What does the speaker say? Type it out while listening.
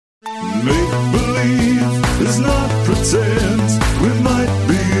make believe, it's not pretend. We might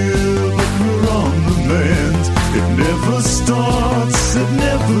be ill, but we're on the mend. It never starts, it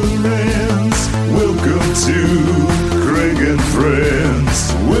never ends. Welcome to Craig and Friends.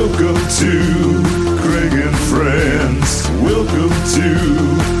 Welcome to Craig and Friends. Welcome to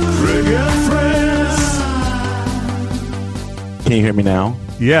Craig and Friends. Can you hear me now?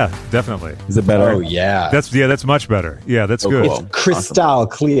 Yeah, definitely. Is it better? Oh, yeah. That's much better. Yeah, that's good. It's crystal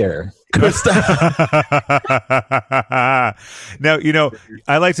clear. Now,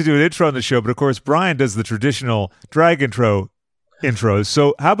 I like to do an intro on the show, but of course, Brian does the traditional drag intros.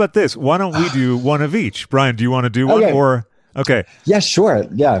 So how about this? Why don't we do one of each? Brian, do you want to do one? Okay. Okay. Yeah, sure.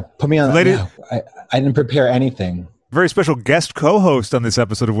 Yeah. Put me on. Lady- Yeah, I didn't prepare anything. Very special guest co-host on this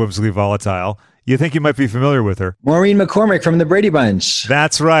episode of Whimsically Volatile. You think you might be familiar with her. Maureen McCormick from the Brady Bunch.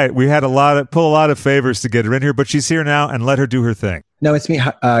 That's right. We had pull a lot of favors to get her in here, but she's here now, and let her do her thing. No, it's me,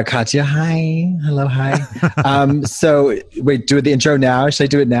 Katya. Hi. Hello. Hi. So wait, do the intro now. Should I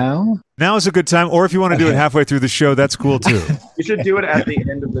do it now? Now is a good time, or if you want to do it halfway through the show, that's cool too. You should do it at the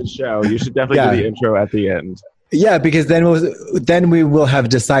end of the show. You should definitely do the intro at the end. Yeah, because then we will have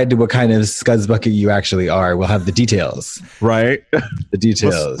decided what kind of scuzzbucket you actually are. We'll have the details. Right? The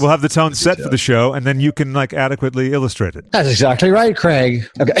details. We'll have the tone set for the show, and then you can adequately illustrate it. That's exactly right, Craig.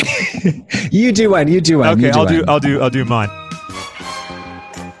 Okay, you do one. Okay, I'll do mine.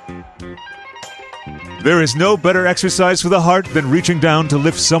 There is no better exercise for the heart than reaching down to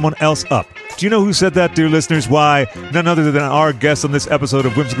lift someone else up. Do you know who said that, dear listeners? Why? None other than our guest on this episode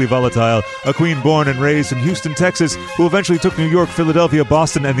of Whimsically Volatile, a queen born and raised in Houston, Texas, who eventually took New York, Philadelphia,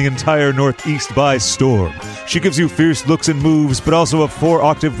 Boston, and the entire Northeast by storm. She gives you fierce looks and moves, but also a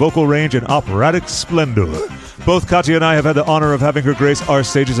 4-octave vocal range and operatic splendor. Both Katya and I have had the honor of having her grace our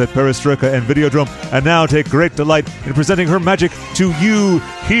stages at Perestroika and Videodrome, and now take great delight in presenting her magic to you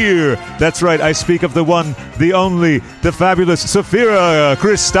here. That's right, I speak of the one, the only, the fabulous Sapphira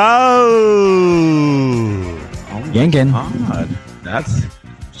Cristál. Yankin. God, that's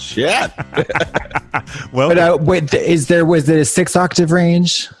shit. Well, But wait, was it a 6-octave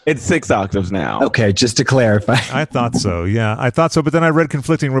range? It's 6 octaves now. Okay, just to clarify. I thought so. Yeah, I thought so. But then I read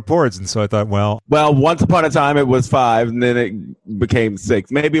conflicting reports, and so I thought, well, Once upon a time it was 5, and then it became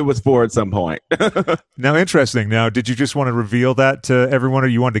 6. Maybe it was 4 at some point. now interesting. Now, did you just want to reveal that to everyone, or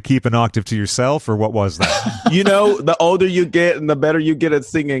you wanted to keep an octave to yourself, or what was that? The older you get and the better you get at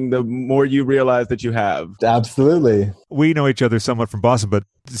singing, the more you realize that you have. Absolutely. We know each other somewhat from Boston, but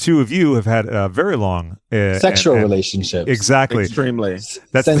the two of you have had a very long Sexual relationships. Exactly. Extremely.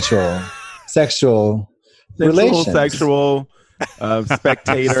 That's sexual relations. Sexual,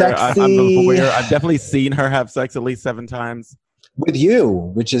 spectator. Sexy. I'm a voyeur. I've definitely seen her have sex at least 7 times. With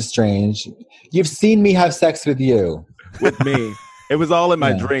you, which is strange. You've seen me have sex with you. With me. It was all in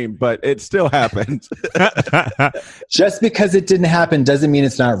my dream, but it still happened. Just because it didn't happen doesn't mean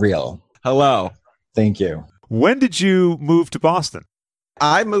it's not real. Hello. Thank you. When did you move to Boston?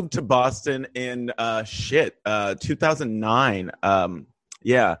 I moved to Boston in 2009.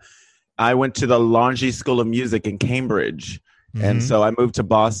 Yeah. I went to the Longy School of Music in Cambridge. Mm-hmm. And so I moved to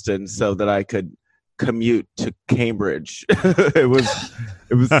Boston so that I could commute to Cambridge. It was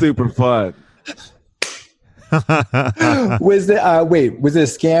super fun. Was it a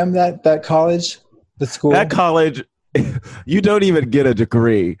scam that college? The school? That college, you don't even get a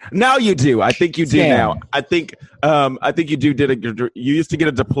degree. Now you do. I think you do now. I think you used to get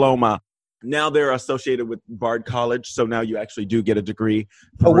a diploma. Now they're associated with Bard College, so now you actually do get a degree.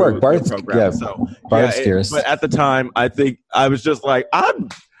 Bard's program. Bard's fierce. But at the time, I think I was just like, I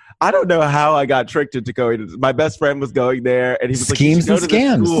don't know how I got tricked into going. My best friend was going there, and he was schemes like, "You should go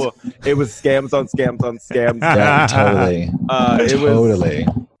and to this scams." school." It was scams on scams on scams. Yeah, totally. Totally.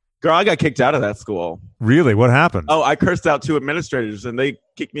 Girl, I got kicked out of that school. Really? What happened? Oh, I cursed out 2 administrators, and they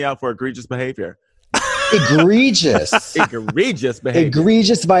kicked me out for egregious behavior. Egregious. Egregious behavior.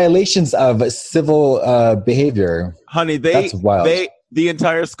 Egregious violations of civil behavior. Honey, That's wild. the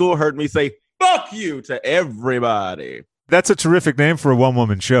entire school heard me say, "Fuck you" to everybody. That's a terrific name for a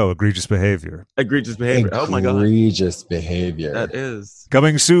one-woman show, Egregious Behavior. Egregious behavior. Oh, my God. Egregious behavior. That is.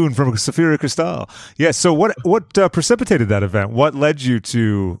 Coming soon from Sapphira Cristál. Yes, so what precipitated that event? What led you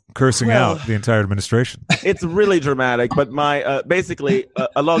to cursing out the entire administration? It's really dramatic, but my basically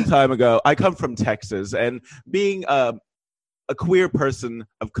a long time ago, I come from Texas, and being a queer person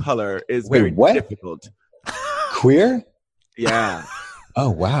of color is very difficult. Queer? Yeah. Oh,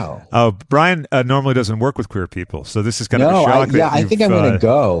 wow. Brian normally doesn't work with queer people, so this is kind of a No, shock. I think I'm going to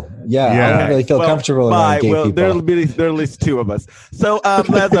go. Yeah, Yeah. I don't really feel comfortable around gay people. There are at least two of us. So,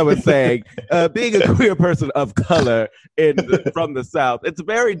 as I was saying, being a queer person of color from the South, it's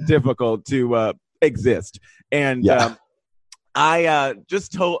very difficult to exist. And I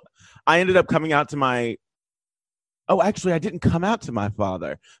ended up coming out to my. Oh, actually, I didn't come out to my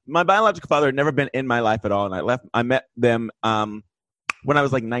father. My biological father had never been in my life at all, and I met them when I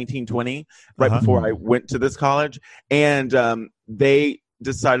was like 19, 20, right before I went to this college, and they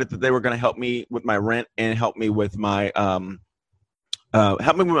decided that they were going to help me with my rent and help me with my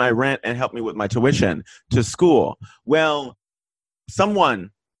rent and help me with my tuition to school. Well,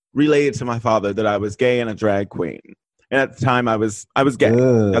 someone relayed to my father that I was gay and a drag queen, and at the time I was gay.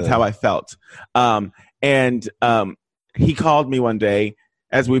 That's how I felt. And he called me one day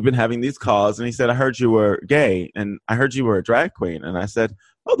as we've been having these calls, and he said, I heard you were gay, and I heard you were a drag queen. And I said,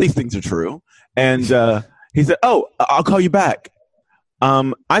 oh, these things are true. And he said, oh, I'll call you back.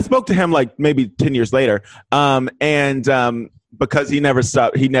 I spoke to him like maybe 10 years later, and because he never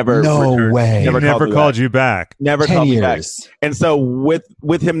stopped. He never never called you back. Never called me back. And so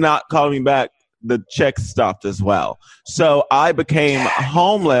with him not calling me back, the checks stopped as well. So I became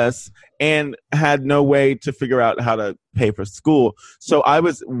homeless and had no way to figure out how to pay for school. So I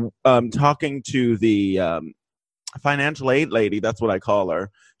was talking to the financial aid lady. That's what I call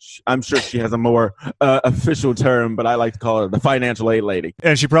her. I'm sure she has a more official term, but I like to call her the financial aid lady.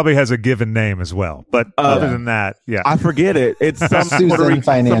 And she probably has a given name as well. But other than that, I forget it. It's some Puerto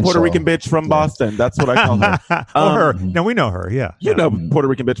Rican bitch from Boston. That's what I call her. Her. No, we know her. Yeah, you know Puerto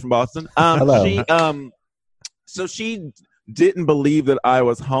Rican bitch from Boston. Hello. So she didn't believe that I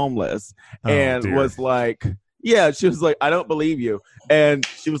was homeless and was like, she was like, I don't believe you. And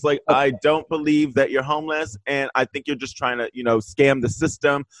she was like, I don't believe that you're homeless. And I think you're just trying to, scam the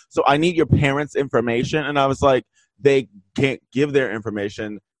system. So I need your parents' information. And I was like, they can't give their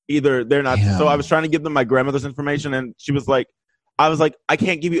information. Either they're not. So I was trying to give them my grandmother's information. And she was like, I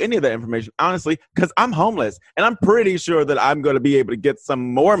can't give you any of that information, honestly, because I'm homeless. And I'm pretty sure that I'm going to be able to get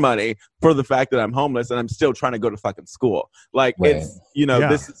some more money for the fact that I'm homeless and I'm still trying to go to fucking school. Like, it's,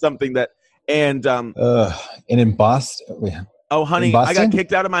 this is something that, and in Boston. Oh, honey, I got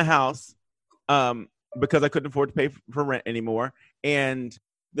kicked out of my house because I couldn't afford to pay for rent anymore. And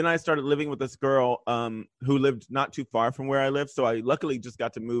then I started living with this girl who lived not too far from where I lived. So I luckily just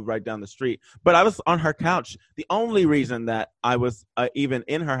got to move right down the street. But I was on her couch. The only reason that I was even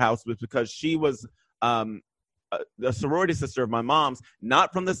in her house was because she was a sorority sister of my mom's,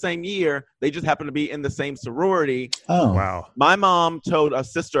 not from the same year. They just happened to be in the same sorority. Oh, wow. My mom told a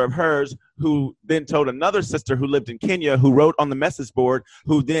sister of hers, who then told another sister who lived in Kenya, who wrote on the message board,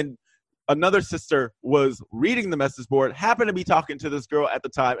 who then another sister was reading the message board, happened to be talking to this girl at the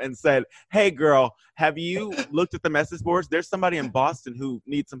time and said, hey, girl, have you looked at the message boards? There's somebody in Boston who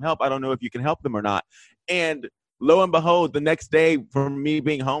needs some help. I don't know if you can help them or not. And lo and behold, the next day, from me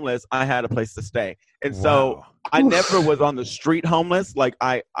being homeless, I had a place to stay. And so I never was on the street homeless. Like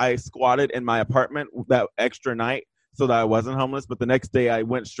I squatted in my apartment that extra night so that I wasn't homeless. But the next day I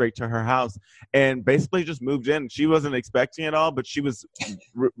went straight to her house and basically just moved in. She wasn't expecting it all, but she was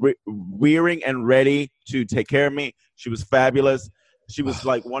rearing and ready to take care of me. She was fabulous. She was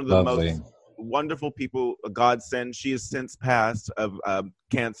like one of the most wonderful people, a godsend. She has since passed of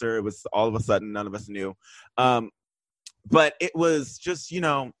cancer. It was all of a sudden, none of us knew. But it was just,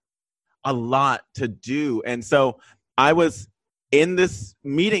 a lot to do. And so I was in this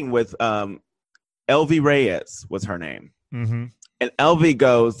meeting with LV Reyes was her name. Mm-hmm. And LV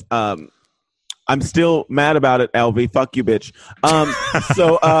goes, I'm still mad about it, LV. Fuck you, bitch.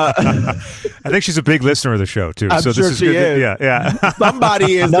 I think she's a big listener of the show too. I'm so sure this is she good. is. Yeah.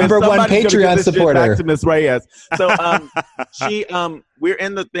 Somebody is number one Patreon supporter. Back to Miss Reyes. So we're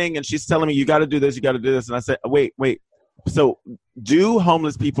in the thing, and she's telling me, you got to do this, you got to do this, and I said, wait. So do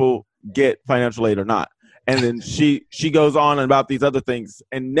homeless people get financial aid or not? And then she goes on about these other things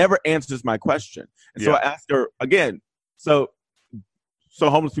and never answers my question. And so I asked her again, so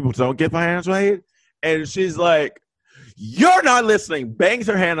homeless people don't get financial aid? And she's like, you're not listening. Bangs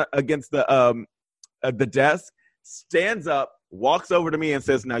her hand against the desk, stands up, walks over to me and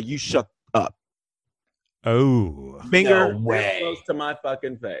says, now you shut up. Oh. Finger close to my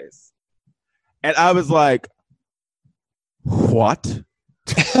fucking face. And I was like, what?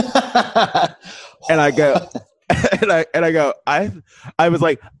 And I go, I was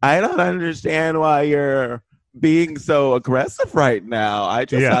like, I don't understand why you're being so aggressive right now. I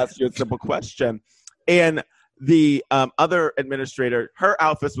just asked you a simple question. And the other administrator, her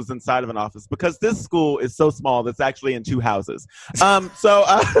office was inside of an office because this school is so small that's actually in 2 houses. Scam.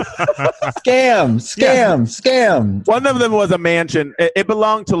 One of them was a mansion. It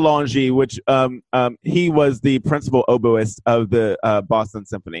belonged to Longy, which he was the principal oboist of the Boston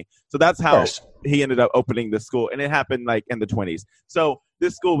Symphony. So that's how he ended up opening the school, and it happened like in the 1920s. So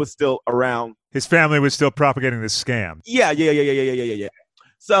this school was still around. His family was still propagating this scam. Yeah.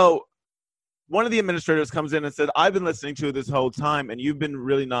 So one of the administrators comes in and said, I've been listening to her this whole time, and you've been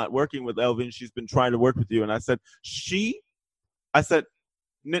really not working with Elvie. She's been trying to work with you. And I said,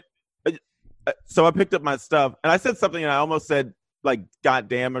 so I picked up my stuff, and I said something, and I almost said, like,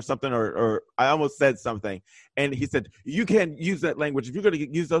 goddamn or something, or I almost said something. And he said, you can't use that language. If you're going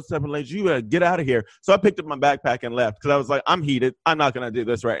to use those type of language, you got to get out of here. So I picked up my backpack and left because I was like, I'm heated. I'm not going to do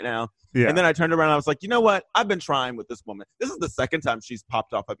this right now. Yeah. And then I turned around and I was like, you know what? I've been trying with this woman. This is the second time she's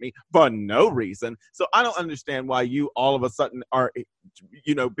popped off at me for no reason. So I don't understand why you all of a sudden are,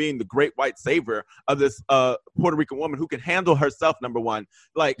 being the great white savior of this Puerto Rican woman who can handle herself, number one.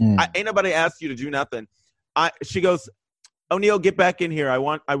 Like, ain't nobody asked you to do nothing. She goes, O'Neill, get back in here.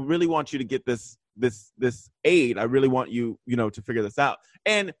 I really want you to get this aid. I really want you, to figure this out.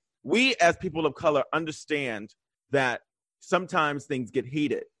 And we as people of color understand that sometimes things get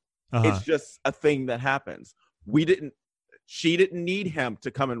heated. It's just a thing that happens. She didn't need him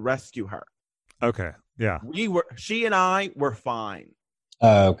to come and rescue her. Okay. Yeah. She and I were fine.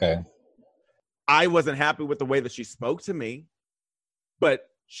 Okay. I wasn't happy with the way that she spoke to me, but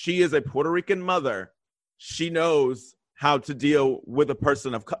she is a Puerto Rican mother. She knows how to deal with a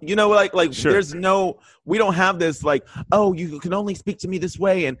person of, sure. We don't have this like, oh, you can only speak to me this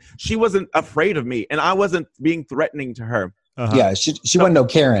way. And she wasn't afraid of me, and I wasn't being threatening to her. Yeah, she wasn't no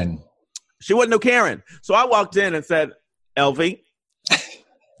Karen. She wasn't no Karen. So I walked in and said, Elvie,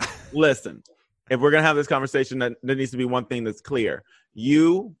 listen, if we're going to have this conversation, there needs to be one thing that's clear.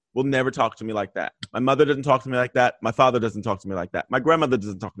 You will never talk to me like that. My mother doesn't talk to me like that. My father doesn't talk to me like that. My grandmother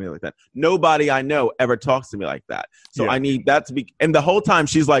doesn't talk to me like that. Nobody I know ever talks to me like that. So I need that to be. And the whole time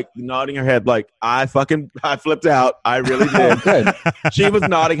she's like nodding her head like, I flipped out. I really did. She was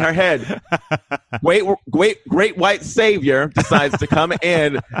nodding her head. Great white savior decides to come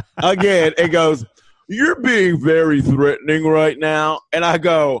in again and goes, you're being very threatening right now. And I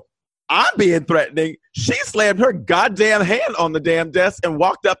go, I'm being threatening. She slammed her goddamn hand on the damn desk and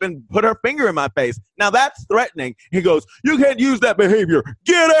walked up and put her finger in my face. Now that's threatening. He goes, you can't use that behavior.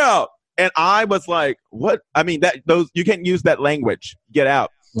 Get out. And I was like, what? I mean, you can't use that language. Get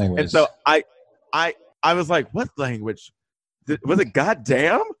out. And so I was like, what language? Was it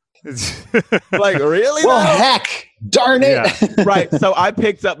goddamn? Like, really? Well, heck, darn it. Yeah. Right. So I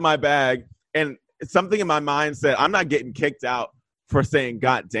picked up my bag, and something in my mind said, I'm not getting kicked out for saying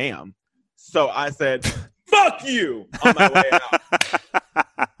goddamn. So I said, fuck you on my way out.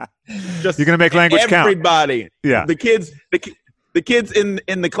 You're going to make language count. Everybody. Yeah. The kids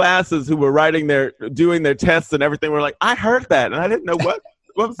in the classes who were doing their tests and everything were like, I heard that. And I didn't know what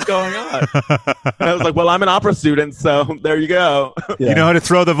was going on. And I was like, well, I'm an opera student. So there you go. Yeah. You know how to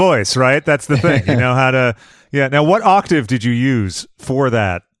throw the voice, right? That's the thing. You know how to. Yeah. Now, what octave did you use for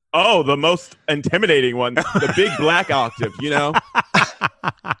that? Oh, the most intimidating one. The big black octave,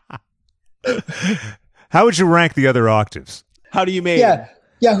 How would you rank the other octaves? How do you mean? Yeah.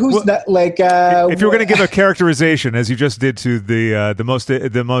 Who's not like? If you were going to give a characterization, as you just did to the most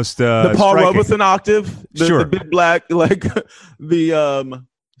the Paul Robeson octave, the big black, like the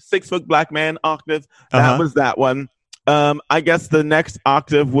 6 foot black man octave. That was that one. I guess the next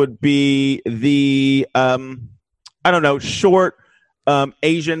octave would be the short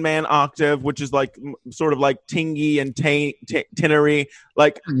Asian man octave, which is like sort of like tingy and tenery,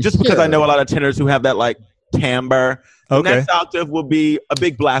 like just because I know a lot of tenors who have that like timbre. The next octave will be a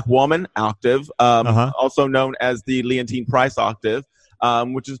big black woman octave, also known as the Leontine Price octave,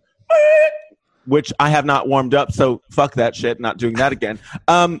 which I have not warmed up, so fuck that shit. Not doing that again.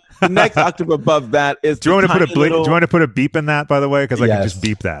 The next octave above that is. Do you want to put do you want to put a beep in that, by the way? Because I can just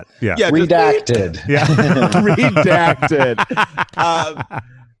beep that. Yeah. Redacted. Yeah. Redacted.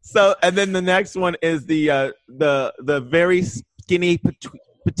 So, and then the next one is the very skinny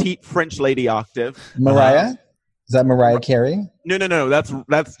petite French lady octave. Mariah. Is that Mariah Carey? No.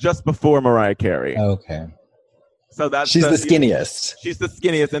 That's just before Mariah Carey. Okay. So she's the skinniest. She's the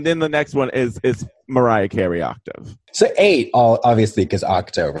skinniest, and then the next one is Mariah Carey octave. So 8, obviously, because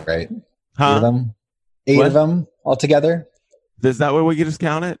octo, right? Huh? 8 of them. 8 of them altogether. Is that where we can just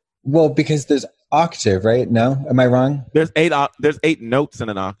count it? Well, because there's octave, right? No, am I wrong? There's 8 notes in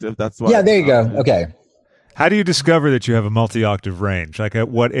an octave. That's why. Yeah, there you go. Okay. How do you discover that you have a multi-octave range? Like, at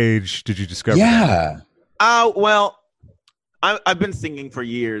what age did you discover that? Oh well, I've been singing for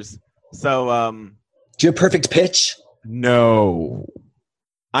years, so Do you have perfect pitch? no,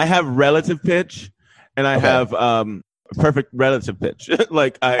 I have relative pitch, and I Okay. have perfect relative pitch.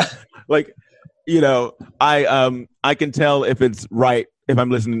 like I can tell if it's right if I'm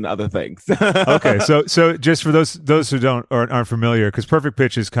listening to other things. Okay, so just for those who aren't familiar, because perfect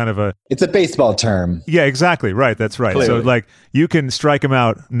pitch is kind of a It's a baseball term. yeah, exactly right. That's right. So Clearly. like you can strike them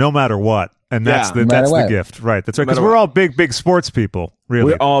out no matter what, and that's Yeah. the No matter that's the what. gift, right? That's right. Because matter we're what. all big sports people,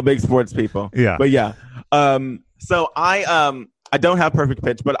 really. We're all big sports people. Yeah. But yeah. So I don't have perfect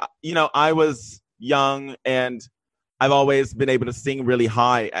pitch, but I was young and I've always been able to sing really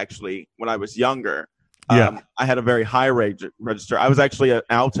high actually when I was younger. Yeah. I had a very high register. I was actually an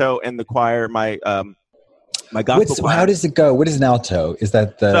alto in the choir, my gospel choir. How does it go? What is an alto? Is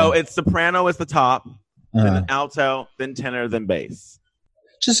that the So it's soprano is the top, uh, then alto, then tenor, then bass.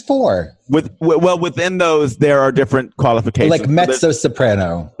 just 4? Within those there are different qualifications. Like mezzo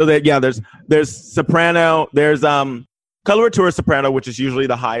soprano. There's soprano. There's coloratura soprano, which is usually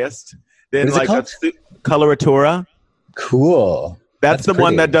the highest. Then What is it called? coloratura. Cool. That's the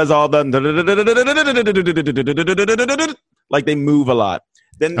one pretty. that does all the like they move a lot.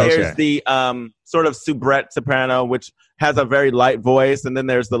 Then there's Okay. the sort of soubrette soprano, which has a very light voice, and then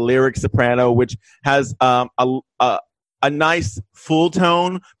there's the lyric soprano, which has a nice full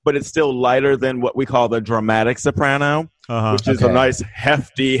tone, but it's still lighter than what we call the dramatic soprano, Uh-huh. which is a Okay. nice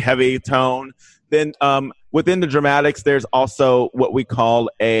hefty, heavy tone. Then within the dramatics, there's also what we call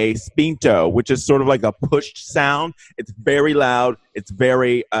a spinto, which is sort of like a pushed sound. It's very loud. It's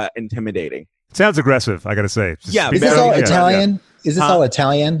very intimidating. Sounds aggressive, I got to say. Yeah, Is this very- all yeah. Italian? Is this Huh? all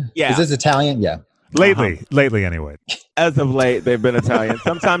Italian? Yeah. Is this Italian? Yeah. Lately anyway. As of late, they've been Italian.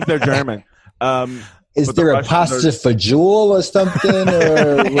 Sometimes they're German. Is But the there a Russians pasta are- fagioli or something?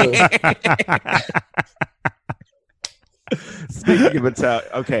 Speaking of Italian,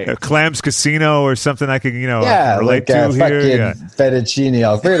 okay. Clams Casino or something I can, yeah, relate like to fucking here. Yeah. fettuccine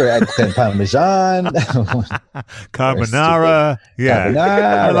alfredo, eggplant parmesan. Carbonara. Yeah.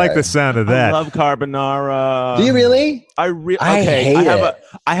 Carbonara. I like the sound of I that. love carbonara. Do you really? I hate it.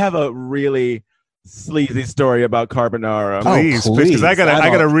 I have a really sleazy story about carbonara. Oh, Please, because I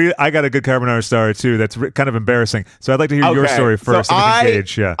please. got a good carbonara story too. That's kind of embarrassing. So I'd like to hear your Okay, story first. so and we can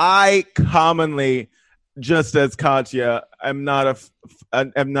gauge. Yeah. I commonly, just as Katya, am not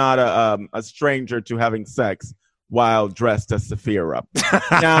a stranger to having sex while dressed as Saphira.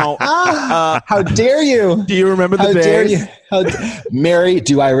 Now, How dare you? do you remember the How days? dare you? Mary,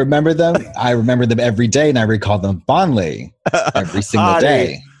 do I remember them? I remember them every day, and I recall them fondly every single Honey.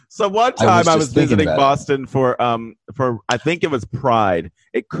 day. So one I time was I just was thinking visiting about it. Boston for I think it was Pride.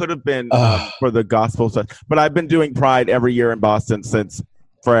 It could have been Ugh. for the gospel stuff, but I've been doing Pride every year in Boston since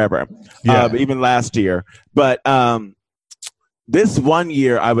forever. Yeah. Even last year. But this one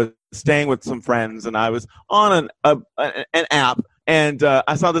year I was staying with some friends and I was on an app and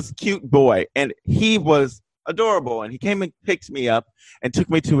I saw this cute boy and he was adorable and he came and picked me up and took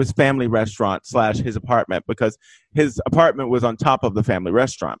me to his family restaurant / his apartment because his apartment was on top of the family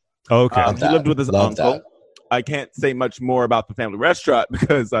restaurant. Okay. He lived with his Love uncle. that. I can't say much more about the family restaurant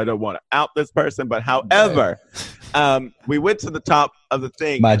because I don't want to out this person. But however, we went to the top of the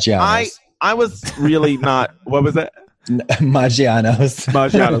thing. Maggiano's. I was really not. What was it? Maggiano's.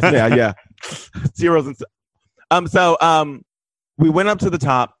 Maggiano's. Yeah. Zeros and so we went up to the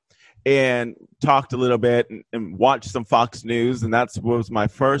top and talked a little bit and watched some Fox News, and that was my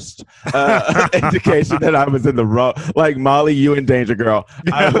first indication that I was in the wrong. Like Molly, you in danger, girl.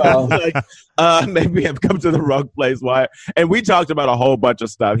 I was like, maybe I've come to the wrong place. Why? And we talked about a whole bunch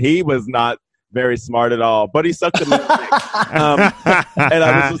of stuff. He was not very smart at all, but he sucked a little dick. And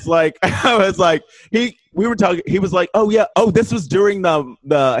I was just like, we were talking. He was like, "Oh yeah, this was during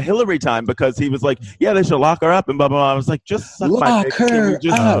the Hillary time because he was like, yeah, they should lock her up and blah blah blah." I was like, "Just suck my Lock dick. Can we her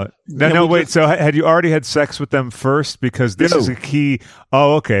just- up. No, wait. So had you already had sex with them first? Because this is a key.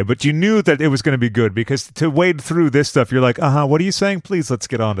 Oh, okay. But you knew that it was going to be good because to wade through this stuff, you're like, what are you saying? Please, let's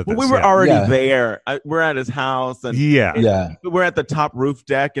get on to this. Well, we were Yeah. already Yeah. there. We're at his house, and Yeah. Yeah. we're at the top roof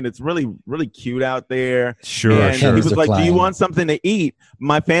deck, and it's really, really cute out there. Sure, And sure. he was like, "Do you flying. want something to eat?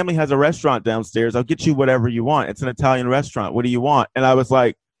 My family has a restaurant downstairs. I'll get you whatever you want. It's an Italian restaurant. What do you want?" And I was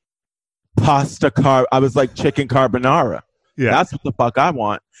like, I was like, chicken carbonara. Yeah. That's what the fuck I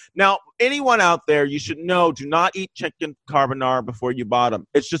want. Now, anyone out there, you should know, do not eat chicken carbonara before you bottom.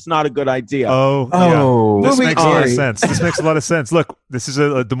 It's just not a good idea. Oh, Oh, yeah. This moving makes a lot of on. sense. This makes a lot of sense. Look, this is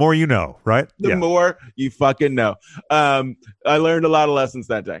the more you know, right? The more you fucking know. I learned a lot of lessons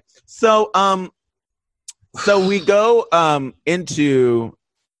that day. So we go into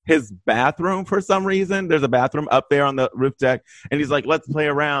his bathroom for some reason. There's a bathroom up there on the roof deck, and he's like, let's play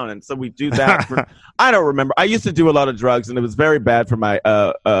around. And so we do that. I don't remember. I used to do a lot of drugs, and it was very bad for my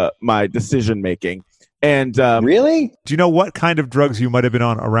my decision making. And really? Do you know what kind of drugs you might have been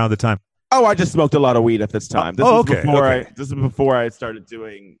on around the time? Oh, I just smoked a lot of weed at this time. This okay. This is before I started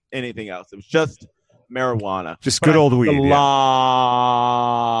doing anything else. It was just marijuana. Just good old weed. A lot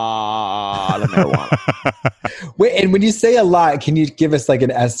of marijuana. Wait, and when you say a lot, can you give us like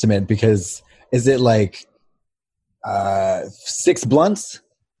an estimate? Because is it like 6 blunts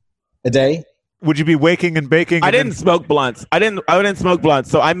a day? Would you be waking and baking? I didn't smoke blunts. I didn't smoke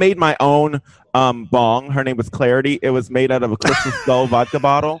blunts. So I made my own bong. Her name was Clarity. It was made out of a Crystal Skull vodka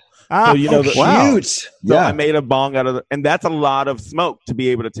bottle. So cute. So yeah. I made a bong out of and that's a lot of smoke to be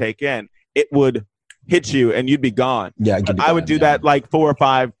able to take in. It would hit you and you'd be gone. Yeah, I would do that like 4 or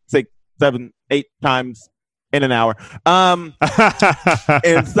 5, 6, 7, 8 times in an hour. And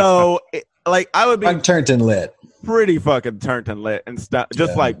so I would be turned and lit. Pretty fucking turned and lit and stuff,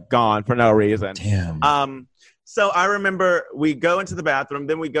 just like gone for no reason. Damn. So I remember we go into the bathroom,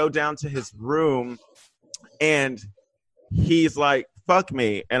 then we go down to his room, and he's like, "Fuck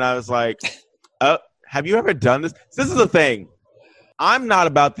me," and I was like, "Have you ever done this?" This is the thing. I'm not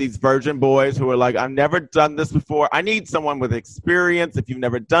about these virgin boys who are like, "I've never done this before." I need someone with experience. If you've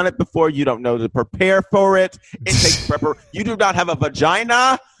never done it before, you don't know to prepare for it. It takes preparation. You do not have a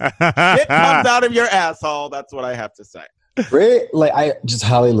vagina. It comes out of your asshole. That's what I have to say. Right? Like I just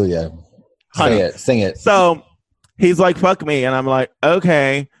hallelujah. Sing it. So he's like, "Fuck me," and I'm like,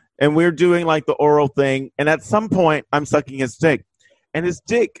 "Okay." And we're doing like the oral thing, and at some point, I'm sucking his dick, and his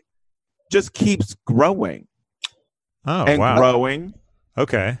dick just keeps growing. Oh, and wow. growing.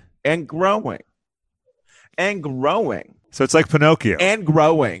 Okay. And growing. And growing. So it's like Pinocchio. And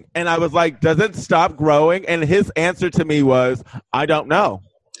growing. And I was like, does it stop growing? And his answer to me was, I don't know.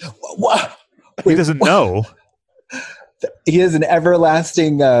 What? He doesn't know. He has an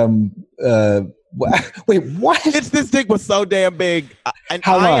everlasting wait, what? This dick was so damn big. And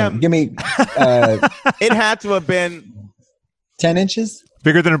how long? Give me it had to have been 10 inches?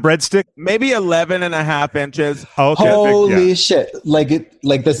 Bigger than a breadstick? Maybe 11.5 inches. Oh, okay. Holy shit. Like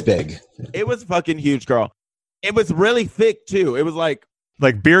this big. It was fucking huge, girl. It was really thick, too. It was like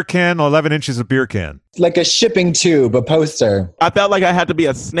beer can, 11 inches of beer can. Like a shipping tube, a poster. I felt like I had to be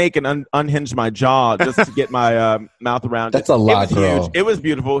a snake and unhinge my jaw just to get my mouth around That's a lot, it was girl. Huge. It was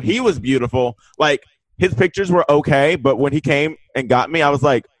beautiful. He was beautiful. Like, his pictures were okay, but when he came and got me, I was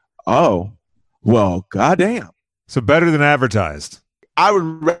like, oh, well, goddamn. So better than advertised. I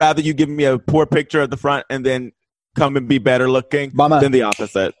would rather you give me a poor picture at the front and then come and be better looking Mama, than the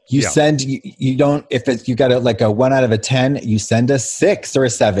opposite. You send you don't if you got like a 1 out of a 10, you send a 6 or a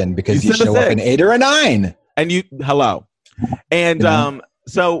 7 because you show up an 8 or a 9. And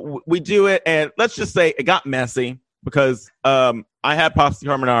so we do it, and let's just say it got messy because I had pasta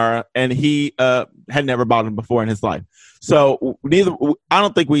carbonara and he had never bought it before in his life. So I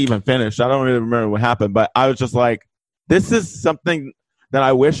don't think we even finished. I don't really remember what happened, but I was just like, this is something that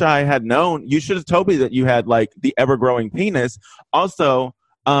I wish I had known. You should have told me that you had like the ever-growing penis. Also,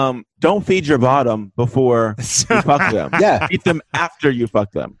 don't feed your bottom before you fuck them. Yeah. Feed them after you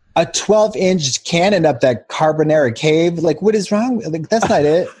fuck them. A 12-inch cannon up that carbonara cave. Like, what is wrong? Like, that's not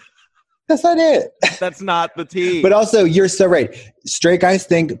it. That's not it. That's not the tea. But also, you're so right. Straight guys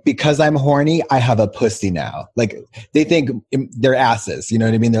think because I'm horny, I have a pussy now. Like, they think they're asses. You know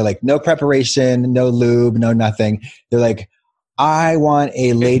what I mean? They're like, no preparation, no lube, no nothing. They're like, I want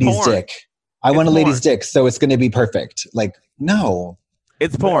a lady's dick. I want a lady's dick, so it's going to be perfect. Like, no.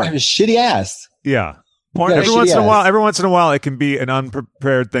 It's porn. I have a shitty ass. Yeah. Porn. Every once in a while, it can be an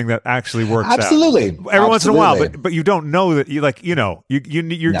unprepared thing that actually works Absolutely. out. Every once in a while, but you don't know that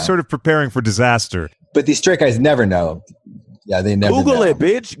you're sort of preparing for disaster. But these straight guys never know. Yeah, they never Google know. it,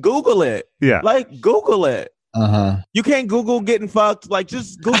 bitch. Google it. Yeah. Like, Google it. Uh-huh. You can't Google getting fucked. Like,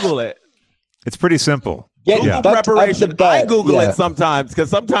 just Google it. It's pretty simple. Google preparation. I Google it sometimes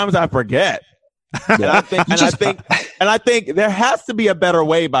because sometimes I forget. Yeah. And I think there has to be a better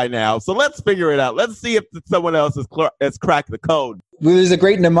way by now. So let's figure it out. Let's see if someone else has cracked the code. Well, there's a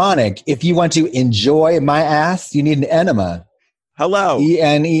great mnemonic. If you want to enjoy my ass, you need an enema. Hello.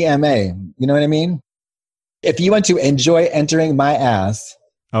 ENEMA. You know what I mean? If you want to enjoy entering my ass,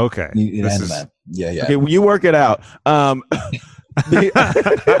 okay. you need an enema. Yeah. Okay, well, you work it out. But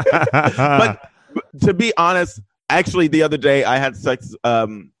to be honest, actually, the other day I had sex.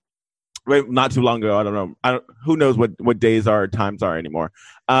 Not too long ago. I don't know. Who knows what days are or times are anymore.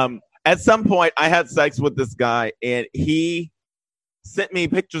 At some point, I had sex with this guy, and he sent me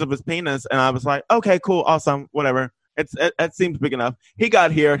pictures of his penis, and I was like, okay, cool, awesome, whatever. It seems big enough. He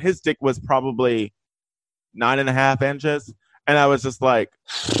got here. His dick was probably 9.5 inches, and I was just like,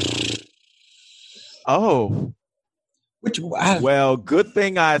 oh. Well, good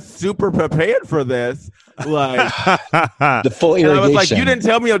thing I super prepared for this. Like the full irrigation. I was like, you didn't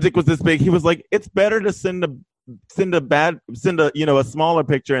tell me your dick was this big. He was like, it's better to send a smaller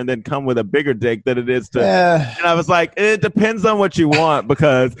picture and then come with a bigger dick than it is to. Yeah. And I was like, it depends on what you want,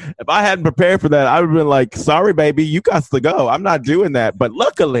 because if I hadn't prepared for that, I would have been like, sorry, baby, you got to go. I'm not doing that. But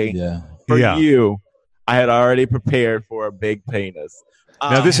luckily for you, I had already prepared for a big penis.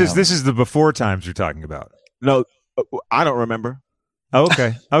 Now this is the before times you're talking about. No. I don't remember. Oh,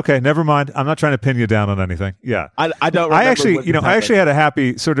 okay. Never mind. I'm not trying to pin you down on anything. Yeah. I don't remember. I actually had a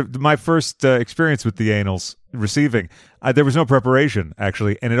happy sort of my first experience with the anals receiving. There was no preparation,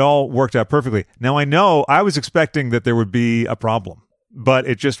 actually, and it all worked out perfectly. Now, I know I was expecting that there would be a problem, but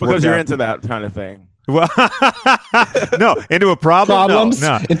it just worked out. Because you're into that kind of thing. Well, no, into a problem? Problems?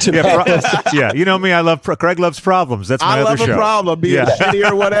 No. Yeah, you know me. Craig loves problems. That's my other show. I love a problem, be it shitty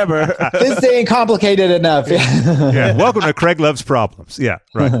or whatever. This ain't complicated enough. Yeah. Welcome to Craig Loves Problems. Yeah,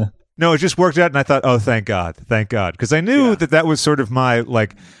 right. No, it just worked out, and I thought, oh, thank God, because I knew that was sort of my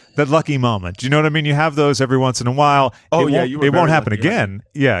that lucky moment. Do you know what I mean? You have those every once in a while. Oh, it won't happen again.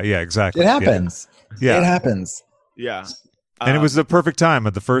 Yeah, exactly. It happens. Yeah, it happens. Yeah, and it was the perfect time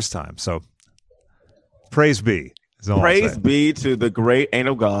at the first time. So. Praise be. Praise be to the great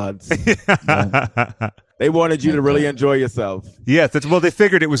anal gods. They wanted you to really enjoy yourself. Yeah, they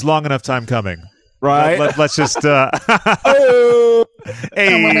figured it was long enough time coming. Right? Let's just... Oh!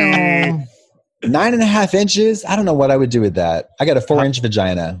 Hey. 9.5 inches? I don't know what I would do with that. I got a 4-inch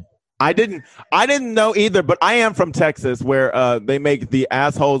vagina. I didn't know either, but I am from Texas, where they make the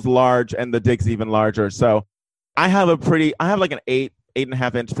assholes large and the dicks even larger. So I have like an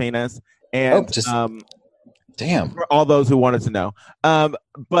 8.5 inch penis. And damn. For all those who wanted to know.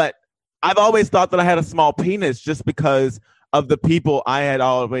 But I've always thought that I had a small penis just because of the people I had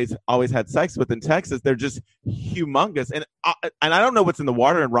always had sex with in Texas. They're just humongous. And I don't know what's in the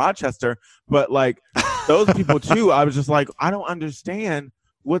water in Rochester, but like those people too, I was just like, I don't understand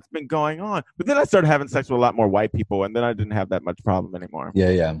what's been going on. But then I started having sex with a lot more white people, and then I didn't have that much problem anymore.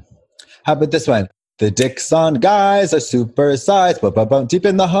 Yeah. How about this one? The dicks on guys are super sized, deep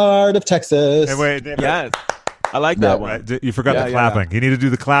in the heart of Texas. Hey, wait. Yes. I like that one. You forgot the clapping. You need to do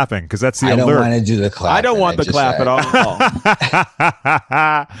the clapping because that's the alert. I don't want to do the clap. I don't want the clap at all.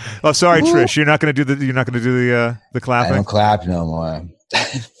 Oh, sorry, Trish. You're not going to do the clapping. I don't clap no more.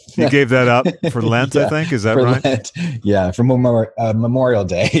 You gave that up for Lent, I think. Is that right? Lent. Yeah, for Memorial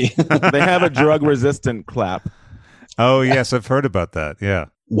Day. They have a drug-resistant clap. Oh yes, I've heard about that. Yeah.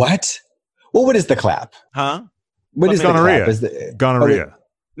 What? Well, what is the clap? Huh? What is gonorrhea? The clap? Gonorrhea.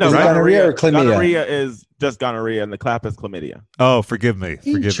 No, is it gonorrhea or chlamydia? Gonorrhea is just gonorrhea, and the clap is chlamydia. Oh, forgive me.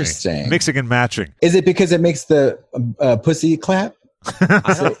 Interesting. Mixing and matching. Is it because it makes the pussy clap?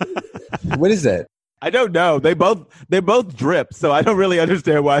 What is it? I don't know. They both drip, so I don't really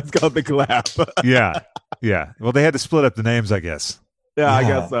understand why it's called the clap. Yeah. Well, they had to split up the names, I guess. Yeah, I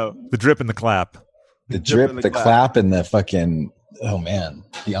guess so. The drip and the clap. The drip, the clap, and the fucking, oh man,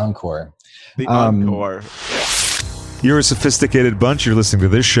 the encore. The encore. You're a sophisticated bunch. You're listening to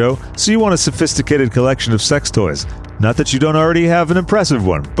this show, so you want a sophisticated collection of sex toys. Not that you don't already have an impressive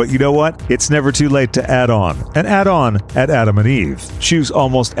one, but you know what? It's never too late to add on. And add on at Adam and Eve. Choose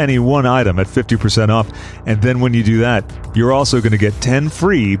almost any one item at 50% off, and then when you do that, you're also going to get 10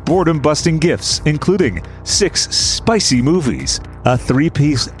 free boredom-busting gifts, including 6 spicy movies, a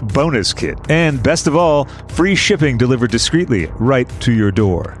 3-piece bonus kit, and best of all, free shipping delivered discreetly right to your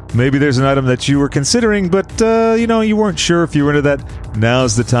door. Maybe there's an item that you were considering, but you weren't sure if you were into that.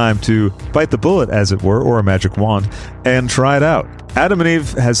 Now's the time to bite the bullet, as it were, or a magic wand, and try it out. Adam and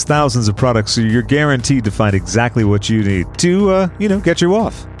Eve has thousands of products, so you're guaranteed to find exactly what you need to, get you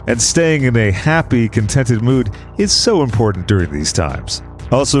off. And staying in a happy, contented mood is so important during these times.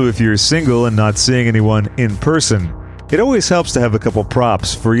 Also, if you're single and not seeing anyone in person, it always helps to have a couple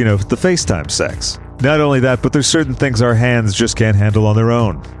props for, the FaceTime sex. Not only that, but there's certain things our hands just can't handle on their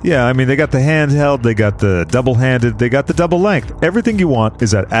own. Yeah, I mean, they got the handheld, they got the double-handed, they got the double length. Everything you want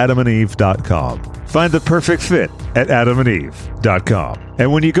is at adamandeve.com. Find the perfect fit at adamandeve.com.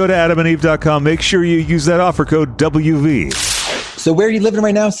 And when you go to adamandeve.com, make sure you use that offer code WV. So where are you living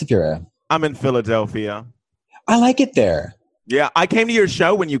right now, Sapphira? I'm in Philadelphia. I like it there. Yeah, I came to your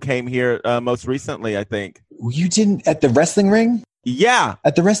show when you came here most recently, I think. You didn't at the wrestling ring? Yeah.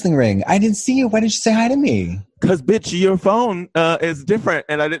 At the wrestling ring. I didn't see you. Why didn't you say hi to me? Because, bitch, your phone is different,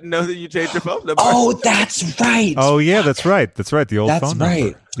 and I didn't know that you changed your phone number. Oh, that's right. Oh, yeah, that's right. That's right. The old That's phone right.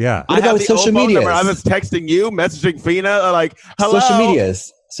 number. Yeah. What about the social old phone medias? number. I was texting you, messaging Fina, like, hello.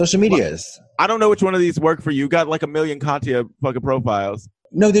 Social medias. I don't know which one of these work for you. You got like a million Katya fucking profiles.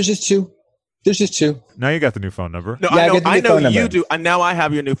 No, there's just two. Now you got the new phone number. No, Yeah, I I get the know, new phone you number. do. And now I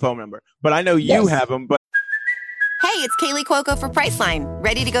have your new phone number, but I know you Yes. have them. But Hey, it's Kaylee Cuoco for Priceline.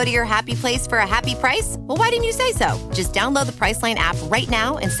 Ready to go to your happy place for a happy price? Well, why didn't you say so? Just download the Priceline app right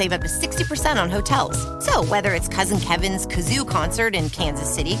now and save up to 60% on hotels. So whether it's Cousin Kevin's Kazoo Concert in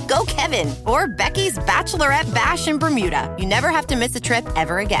Kansas City, go Kevin, or Becky's Bachelorette Bash in Bermuda, you never have to miss a trip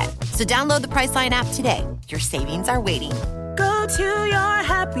ever again. So download the Priceline app today. Your savings are waiting. Go to your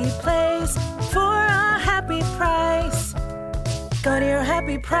happy place for a happy price. Go to your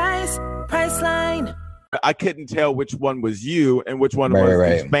happy price, Priceline. I couldn't tell which one was you and which one Right, was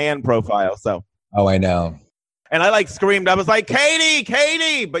right. the fan profile. So, Oh, I know. and I like screamed. I was like,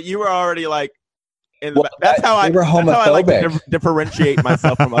 Katie, but you were already like in the Well, that's how I they were that's how I like to homophobic. differentiate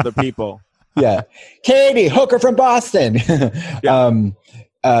myself from other people. Yeah. Katie, hooker from Boston.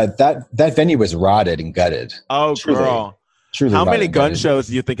 That venue was rotted and gutted. Oh, Truly. girl. Truly. How rotted many and gun gutted. shows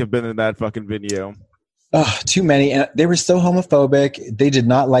do you think have been in that fucking venue? Too many. And they were so homophobic. They did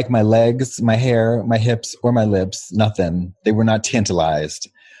not like my legs, my hair, my hips, or my lips. Nothing. They were not tantalized.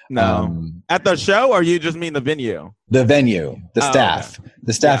 No. At the show, or you just mean the venue? The venue, the Oh, staff.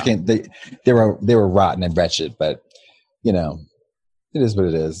 The staff Yeah. came, they were rotten and wretched, but you know, it is what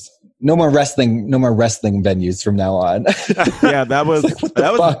it is. No more wrestling venues from now on. Yeah, that was It's like, what the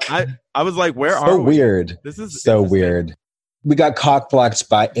that was. fuck? I was like, where So are we? weird. This is So interesting. weird. We got cock-blocked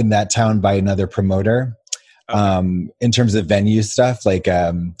in that town by another promoter. Okay. In terms of venue stuff, like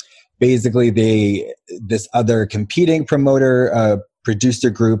basically this other competing promoter producer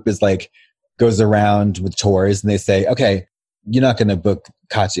group is like goes around with tours and they say, okay, you're not going to book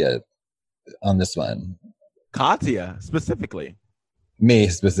Katya on this one. Katya specifically. Me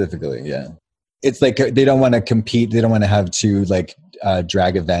specifically, yeah. It's like they don't want to compete. They don't want to have two like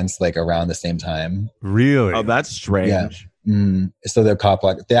drag events like around the same time. Really? Oh, that's strange. Yeah. So they're cop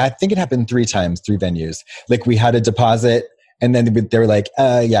blocked. I think it happened 3 times, 3 venues. Like we had a deposit, and then they were like,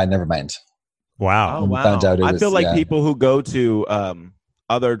 "Yeah, never mind." Wow. Oh We wow! found out it I was- feel like yeah. people who go to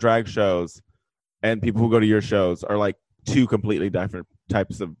other drag shows and people who go to your shows are like two completely different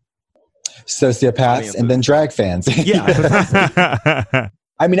types of. Sociopaths and then drag fans. Yeah,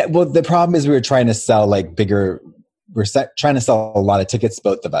 I mean, well, the problem is we were trying to sell like bigger. Trying to sell a lot of tickets,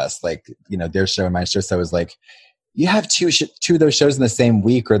 both of us. Like their show and my show. So it was like, you have two of those shows in the same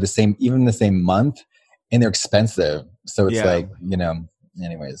week or even the same month, and they're expensive. So it's Yeah. like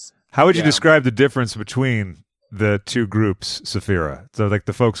Anyways. How would you Yeah. describe the difference between the two groups, Saphira? So, like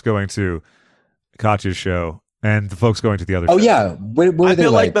the folks going to Katya's show and the folks going to the other Oh show. yeah, what were I they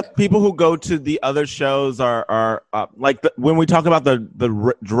feel like? like the people who go to the other shows are like when we talk about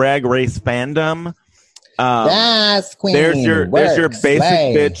the drag race fandom. Yes, queen. There's your works, basic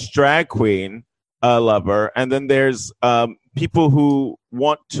slay. bitch drag queen lover, and then there's people who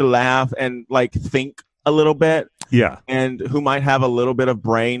want to laugh and like think a little bit, Yeah. and who might have a little bit of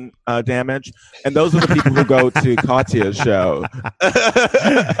brain damage, and those are the people who go to Katya's show.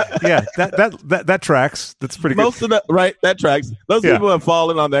 Yeah. That tracks. That's pretty good. Most of the right that tracks. Those Yeah. people have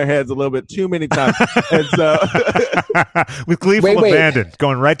fallen on their heads a little bit too many times, and so With gleeful Wait. abandon,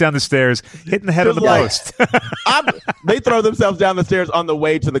 going right down the stairs, hitting the head of the Just like- post. they throw themselves down the stairs on the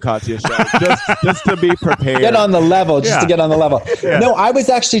way to the Katya show just to be prepared. Get on the level, just Yeah. to get on the level. Yeah. No, I was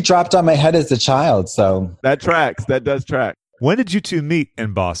actually dropped on my head as a child. So That tracks. That does track. When did you two meet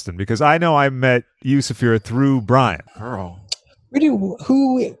in Boston? Because I know I met you, Saphira, through Brian. Girl.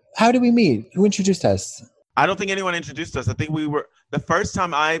 how did we meet? Who introduced us? I don't think anyone introduced us. I think we were the first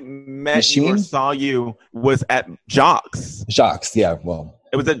time I met you or Machine? saw you was at Jocks. Jocks. Yeah. Well,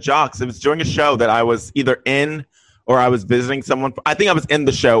 It was at Jocks. It was during a show that I was either in or I was visiting someone. I think I was in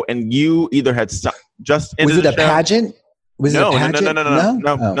the show, and you either had just ended was it the a show. pageant? Was No, it a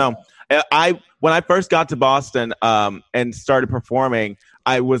pageant? no. When I first got to Boston and started performing,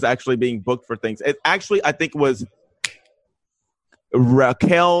 I was actually being booked for things. It actually, I think, was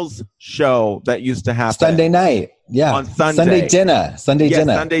Raquel's show that used to happen Sunday night. Yeah. on Sunday. Sunday dinner. Sunday Yes,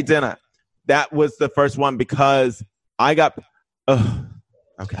 dinner. Sunday dinner. That was the first one because I got.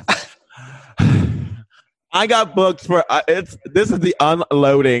 Okay. I got booked for this is the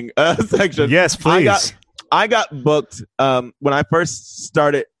unloading section. Yes, please. I got booked when I first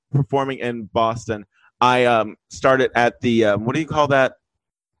started performing in Boston. I started at the what do you call that?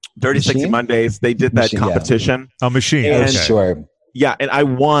 Dirty Sexy Machine? Mondays. They did that Machine, yeah. competition. A machine. And- Okay. Sure. Yeah, and I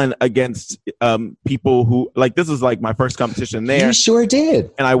won against people who like this was like my first competition there. You sure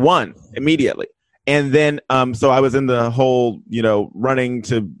did. And I won immediately. And then so I was in the whole, running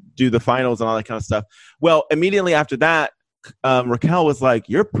to do the finals and all that kind of stuff. Well, immediately after that, Raquel was like,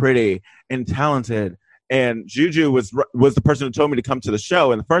 "You're pretty and talented." And Juju was the person who told me to come to the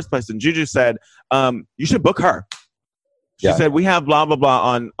show in the first place. And Juju said, "You should book her." She said, "We have blah blah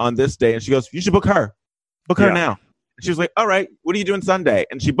blah on this day," and she goes, "You should book her. Book her now." She was like, "All right, what are you doing Sunday?"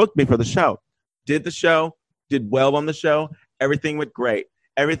 And she booked me for the show. Did the show, did well on the show. Everything went great.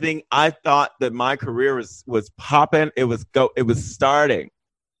 Everything I thought that my career was popping. It was starting.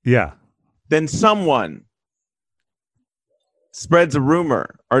 Yeah. Then someone spreads a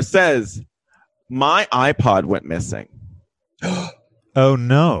rumor or says my iPod went missing. Oh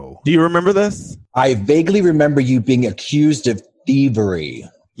no. Do you remember this? I vaguely remember you being accused of thievery.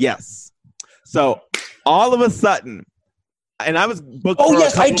 Yes. So all of a sudden, and I was booked. Oh,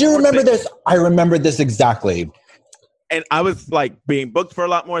 yes, I do remember this. I remember this exactly. And I was like being booked for a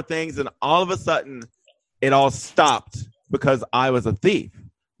lot more things. And all of a sudden, it all stopped because I was a thief.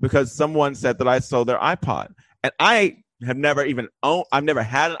 Because someone said that I stole their iPod. And I have never even I've never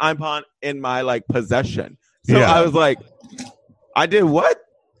had an iPod in my like possession. So I was like, I did what?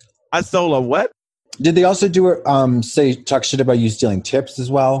 I stole a what? Did they also talk shit about you stealing tips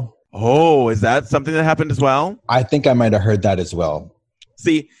as well? Oh, is that something that happened as well? I think I might have heard that as well.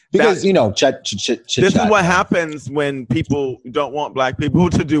 See, because this is what happens when people don't want black people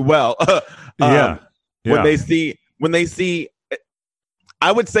to do well. When they see,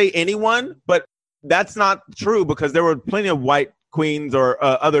 I would say anyone, but that's not true because there were plenty of white queens or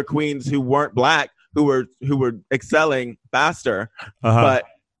other queens who weren't black who were excelling faster, but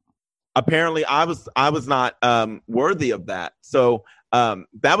apparently I was not worthy of that. So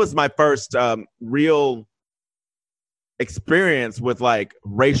that was my first real experience with like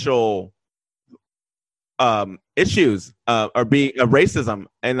racial issues or being racism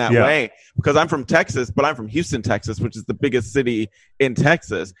in that way, because I'm from Texas, but I'm from Houston, Texas, which is the biggest city in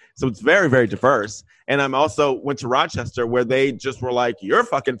Texas. So it's very, very diverse. And I'm also went to Rochester where they just were like, "You're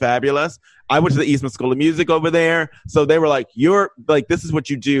fucking fabulous." I went to the Eastman School of Music over there. So they were like, "You're like, this is what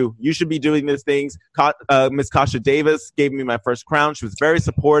you do. You should be doing these things." Miss Kasha Davis gave me my first crown. She was very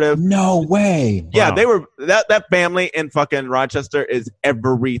supportive. No way. Yeah, wow. They were that family in fucking Rochester is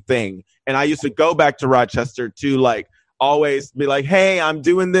everything. And I used to go back to Rochester to like always be like, "Hey, I'm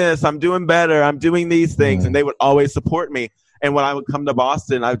doing this. I'm doing better. I'm doing these things." And they would always support me. And when I would come to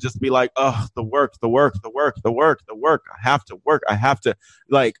Boston, I would just be like, "Oh, the work. I have to work. I have to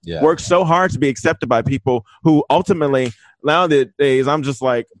work so hard to be accepted by people who ultimately nowadays I'm just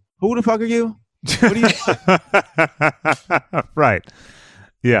like, who the fuck are you? What are you?" Right.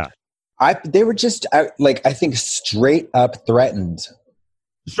 Yeah. They were just I think straight up threatened.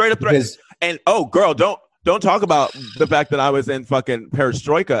 Straight up threatened. And oh, girl, don't talk about the fact that I was in fucking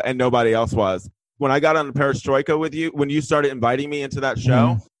Perestroika and nobody else was. When I got on the Perestroika with you, when you started inviting me into that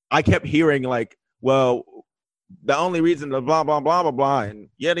show, I kept hearing like, "Well, the only reason the blah, blah, blah, blah, blah, and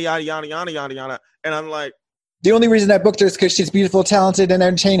yada, yada, yada, yada, yada, yada." And I'm like, the only reason I booked her is because she's beautiful, talented, and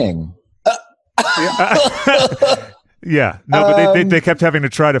entertaining. Yeah. No, but they kept having to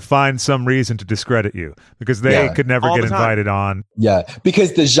try to find some reason to discredit you because they could never get invited on. Yeah,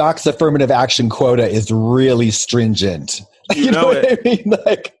 because the Jacques affirmative action quota is really stringent. You know what I mean?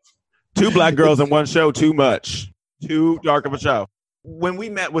 Like, 2 black girls in one show, too much. Too dark of a show. When we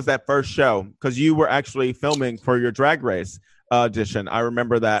met was that first show, because you were actually filming for your Drag Race audition. I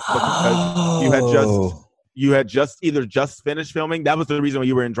remember that because you had just finished filming. That was the reason why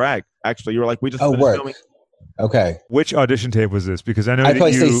you were in drag. Actually, you were like, "We just finished filming." Okay. Which audition tape was this? Because I know I'd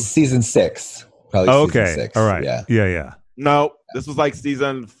probably say season 6. Probably season 6. All right. Yeah. No, this was like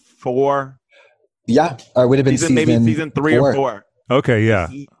season 4. Yeah, or it would have been maybe season 3 or 4. Okay, yeah.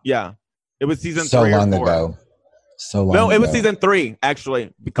 Yeah. It was season 3 so or 4. long ago. No, it was season 3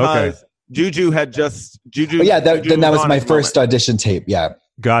 actually, because Juju had just Oh, yeah, that was my first audition tape. Yeah.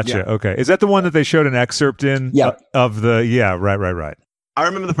 Gotcha. Yeah. Okay. Is that the one that they showed an excerpt in? Yeah. Of the right. I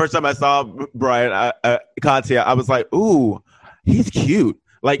remember the first time I saw Brian Katya, I was like, "Ooh, he's cute."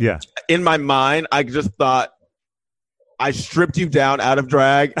 Like in my mind, I just thought I stripped you down out of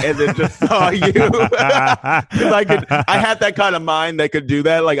drag and then just saw you. I had that kind of mind that could do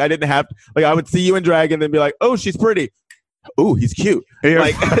that. Like I didn't have, like I would see you in drag and then be like, "Oh, she's pretty. Ooh, he's cute."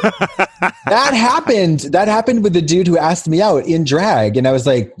 Like that happened with the dude who asked me out in drag, and I was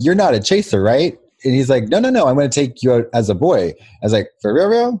like, "You're not a chaser, right?" And he's like, no, I'm going to take you out as a boy. I was like, "For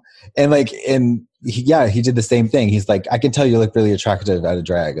real?" And he did the same thing. He's like, "I can tell you look really attractive out of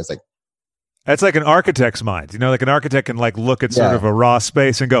drag." I was like, That's like an architect's mind. You know, like an architect can like look at sort of a raw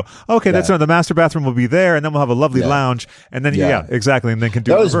space and go, okay, that's the master bathroom will be there, and then we'll have a lovely lounge, and then exactly, and then can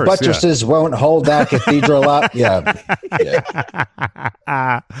do those reverse. buttresses won't hold that cathedral up.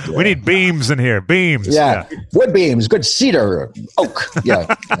 We need beams in here. Beams. Yeah. Wood beams, good cedar, oak.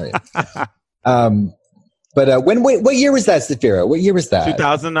 Yeah. But what year was that, Safira? What year was that?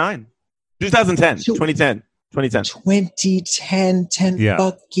 2009. 2010. 2010. 2010, 10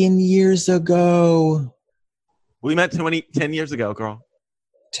 fucking years ago. We met 10 years ago, girl.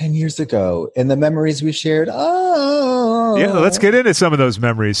 10 years ago. And the memories we shared. Oh. Yeah, let's get into some of those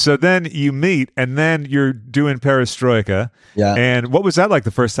memories. So then you meet, and then you're doing Perestroika. Yeah. And what was that like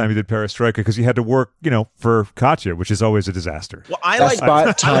the first time you did Perestroika? Because you had to work, for Katya, which is always a disaster. Well, I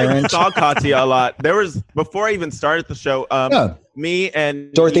saw Katya a lot. There was, before I even started the show, me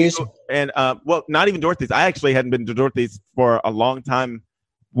and Dorothy's. Not even Dorothy's. I actually hadn't been to Dorothy's for a long time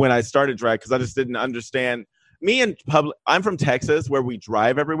when I started drag because I just didn't understand. I'm from Texas where we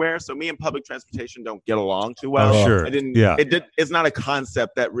drive everywhere, so me and public transportation don't get along too well. Oh, sure. It's not a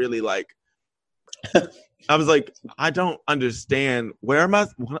concept that really like. I was like, I don't understand. Where am I?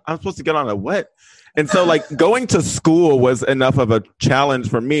 I'm supposed to get on a what? And so like going to school was enough of a challenge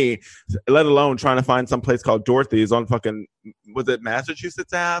for me, let alone trying to find some place called Dorothy's on fucking, was it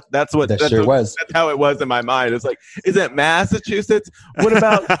Massachusetts Ave? That's how it was in my mind. It's like, is it Massachusetts? What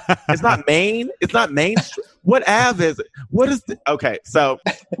about, it's not Maine? It's not Main Street? What Ave is it? What is okay. So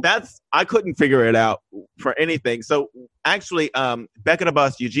I couldn't figure it out for anything. So actually, Becca the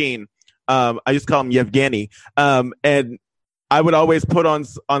Bus, Eugene, I used to call him Yevgeny. And I would always put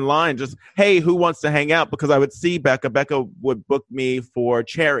online just, hey, who wants to hang out? Because I would see Becca. Becca would book me for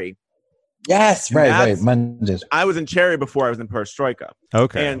Cherry. Yes, right. Mondays. I was in Cherry before I was in Perestroika.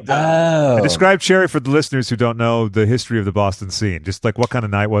 Okay. And, and describe Cherry for the listeners who don't know the history of the Boston scene. Just like what kind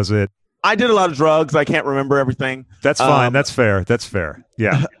of night was it? I did a lot of drugs. I can't remember everything. That's fine. That's fair.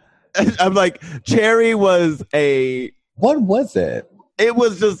 Yeah. I'm like, Cherry was what was it? It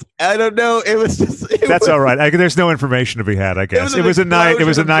was just, I don't know. It was just. That's all right. There's no information to be had, I guess. It was a night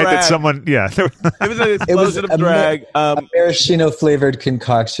that someone, It was an explosion of drag. A maraschino flavored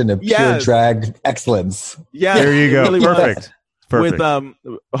concoction of pure drag excellence. Yeah. There you go. Really Perfect. With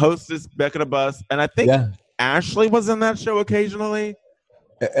hostess Becca the Bus. And I think Ashley was in that show occasionally.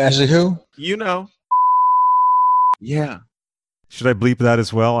 Ashley who? You know. Yeah. Should I bleep that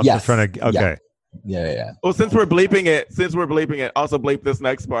as well? I'm just trying to. Okay. Yeah. Well, since we're bleeping it, also bleep this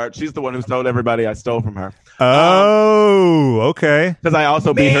next part. She's the one who told everybody I stole from her. Oh, okay. Because I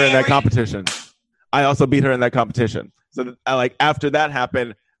also beat her in that competition. So after that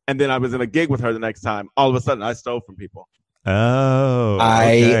happened, and then I was in a gig with her the next time. All of a sudden, I stole from people. Oh,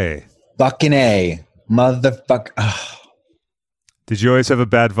 okay. Fucking A, motherfucker. Did you always have a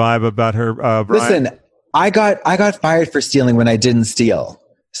bad vibe about her, Brian? Listen, I got fired for stealing when I didn't steal.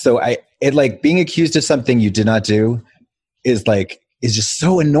 So being accused of something you did not do is just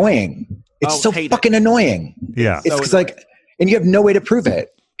so annoying. It's so fucking annoying. Yeah. It's because and you have no way to prove it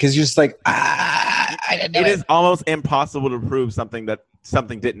because you're just like, I didn't do it. It is almost impossible to prove something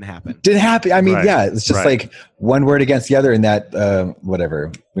didn't happen. I mean, it's just like one word against the other in that,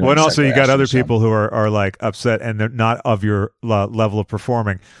 whatever. Well, and also you got other people who are like upset and they're not of your level of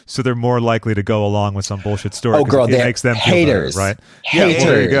performing. So they're more likely to go along with some bullshit story. Oh, girl, it makes them haters, feel better, right? Haters. Yeah,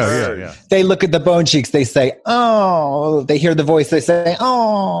 well, there you go. Yeah. They look at the bone cheeks. They say, oh, they hear the voice. They say,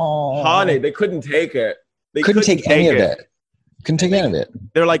 oh, honey, they couldn't take it. They couldn't take any of it. Couldn't take any of it.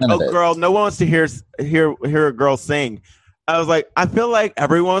 They're like, girl, no one wants to hear a girl sing. I was like, I feel like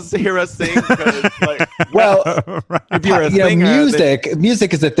everyone wants to hear us sing. Because well, if you're a singer,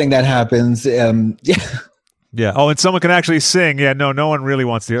 music is a thing that happens. Yeah. Oh, and someone can actually sing. Yeah. No one really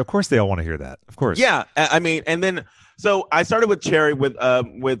wants to. Of course, they all want to hear that. Of course. Yeah. I mean, and then so I started with Cherry with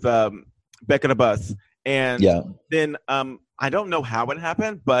Becca the Bus, and then I don't know how it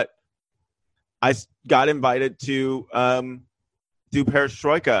happened, but I got invited to do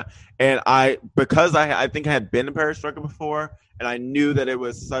Perestroika, and I think I had been in Perestroika before, and I knew that it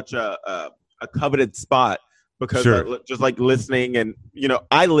was such a coveted spot because just like listening, and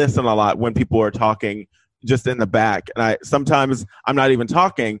I listen a lot when people are talking just in the back, and sometimes I'm not even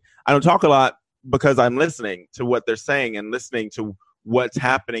talking. I don't talk a lot because I'm listening to what they're saying and listening to what's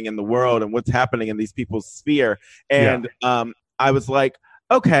happening in the world and what's happening in these people's sphere, and I was like,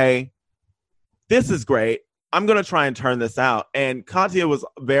 okay, this is great. I'm going to try and turn this out. And Katya was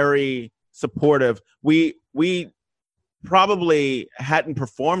very supportive. We probably hadn't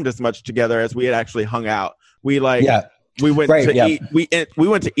performed as much together as we had actually hung out. We went to eat. We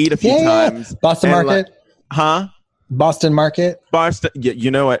went to eat a few times. Boston Market. Boston Market. Boston, you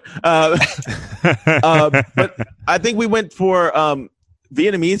know it. But I think we went for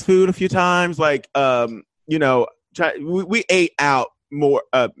Vietnamese food a few times. Like, we ate out more.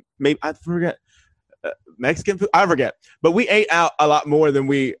 Maybe I forget. Mexican food, I forget, but we ate out a lot more than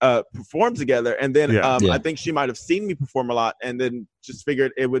we performed together. And then I think she might have seen me perform a lot, and then just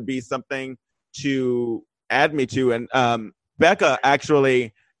figured it would be something to add me to. And Becca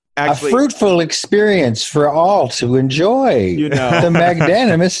actually, a fruitful experience for all to enjoy. You know, the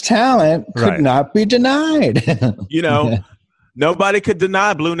magnanimous talent could not be denied. You know, nobody could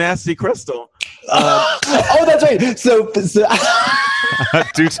deny Blue Nasty Crystal. Oh, that's right. So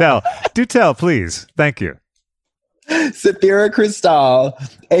do tell, please. Thank you. Sapphira Crystal,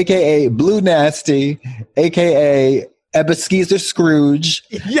 aka Blue Nasty, aka Ebenezer Scrooge,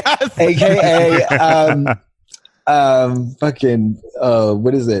 yes, aka what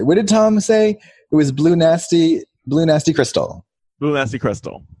is it? What did Tom say? It was Blue Nasty Crystal. Blue Nasty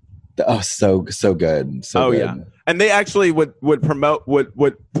Crystal. Oh, so good. So good. Yeah, and they actually would promote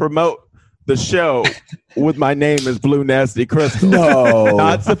the show with my name as Blue Nasty Crystal. No,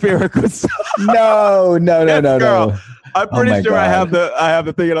 not Sapphira Crystal. No. Girl, I'm pretty sure God. I have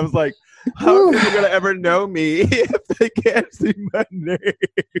the thing, and I was like, how are people gonna ever know me if they can't see my name?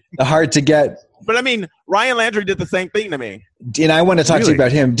 Hard to get. But I mean, Ryan Landry did the same thing to me. And I want to talk to you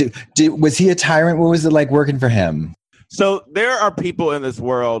about him. Was he a tyrant? What was it like working for him? So there are people in this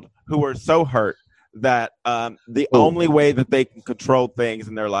world who are so hurt that the only way that they can control things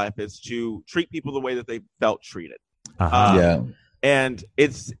in their life is to treat people the way that they felt treated. And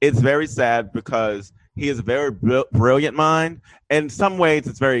it's very sad because he is a very brilliant mind. In some ways,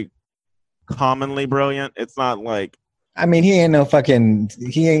 it's very commonly brilliant. It's not like, I mean, he ain't no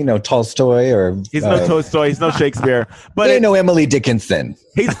Tolstoy or he's no Tolstoy. He's no Shakespeare. But he ain't no Emily Dickinson.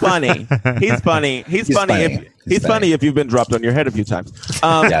 He's funny. He's funny. He's funny if you've been dropped on your head a few times.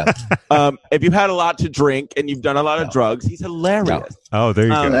 If you've had a lot to drink and you've done a lot of drugs, he's hilarious. Oh, there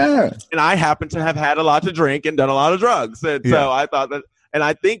you go. And I happen to have had a lot to drink and done a lot of drugs, and so I thought that, and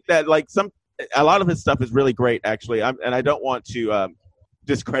I think that like a lot of his stuff is really great, actually. And I don't want to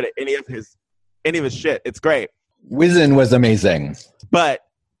discredit any of his shit. It's great. Wizen was amazing. But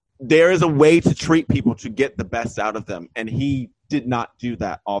there is a way to treat people to get the best out of them, and he did not do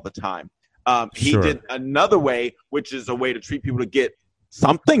that all the time. He did another way, which is a way to treat people to get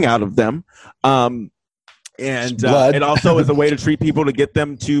something out of them. And it also is a way to treat people to get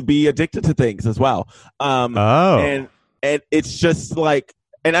them to be addicted to things as well. And it's just like,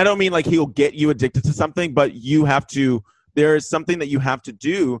 and I don't mean like he'll get you addicted to something, but there is something that you have to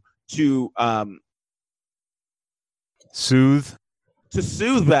do to soothe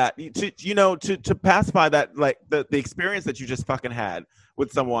that, to pacify that, like the experience that you just fucking had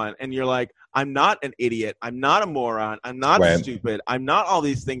with someone, and you're like, I'm not an idiot, I'm not a moron, I'm not stupid, I'm not all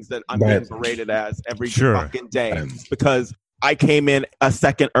these things that I'm being berated as every fucking day because I came in a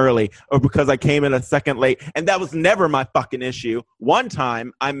second early or because I came in a second late, and that was never my fucking issue. One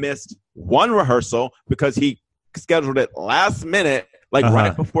time I missed one rehearsal because he scheduled it last minute.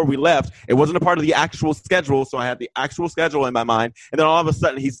 Right before we left, it wasn't a part of the actual schedule, so I had the actual schedule in my mind, and then all of a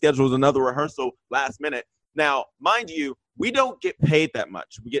sudden he schedules another rehearsal last minute. Now, mind you, we don't get paid that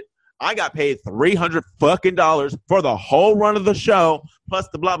much. I got paid $300 fucking for the whole run of the show, plus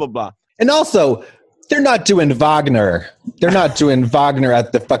the blah blah blah. And also, they're not doing Wagner. They're not doing Wagner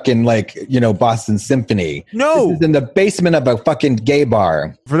at the fucking Boston Symphony. No, this is in the basement of a fucking gay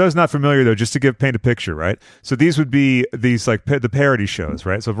bar. For those not familiar, though, just to paint a picture, right? So these would be like the parody shows,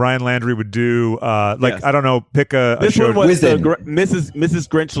 right? So Ryan Landry would do I don't know, pick a this show. One was Mrs.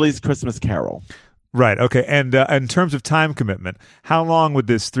 Grinchley's Christmas Carol. Right. Okay. And in terms of time commitment, how long would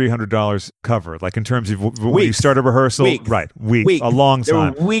this $300 cover? Like in terms of when you start a rehearsal, weeks. Right? Weeks. A long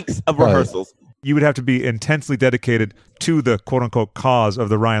time. There were weeks of rehearsals. You would have to be intensely dedicated to the quote unquote cause of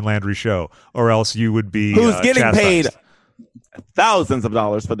the Ryan Landry show, or else you would be who's getting chastised. paid thousands of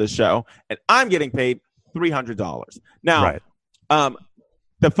dollars for this show, and I'm getting paid $300. Now,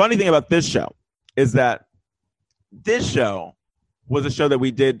 the funny thing about this show is that this show was a show that we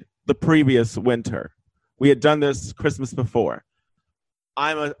did the previous winter. We had done this Christmas before.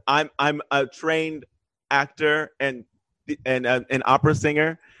 I'm a trained actor and an opera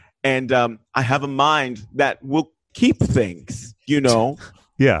singer. And I have a mind that will keep things,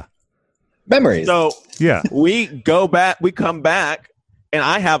 Yeah. Memories. So we come back, and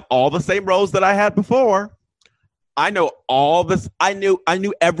I have all the same roles that I had before. I know all this. I knew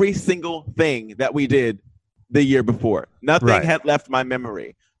every single thing that we did the year before. Nothing had left my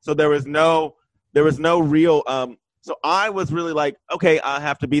memory. So there was no real. So I was really like, okay, I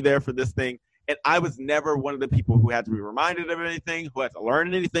have to be there for this thing. And I was never one of the people who had to be reminded of anything, who had to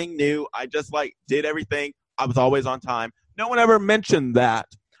learn anything new. I just like did everything. I was always on time. No one ever mentioned that.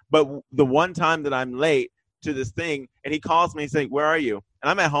 But the one time that I'm late to this thing, and he calls me saying, "Where are you?" And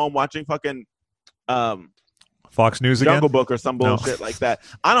I'm at home watching fucking Fox News again? Jungle Book or some bullshit like that.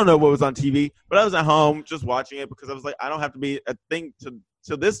 I don't know what was on TV, but I was at home just watching it because I was like, I don't have to be a thing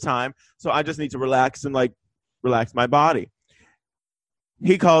to this time, so I just need to relax and like relax my body.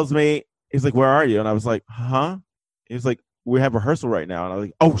 He calls me. He's like, "Where are you?" And I was like, "Huh?" He was like, "We have rehearsal right now." And I was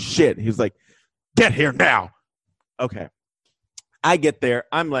like, "Oh shit." He was like, "Get here now." Okay. I get there.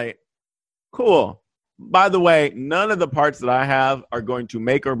 I'm like, cool. By the way, none of the parts that I have are going to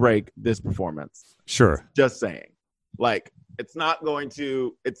make or break this performance. Sure. Just saying. Like, it's not, no one's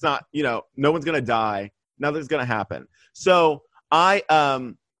going to die. Nothing's going to happen. So I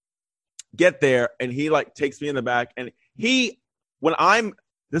get there, and he like takes me in the back, and this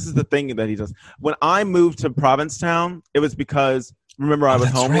is the thing that he does. When I moved to Provincetown, it was because, remember, I was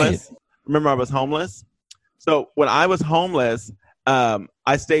homeless. Right. Remember, I was homeless. So when I was homeless,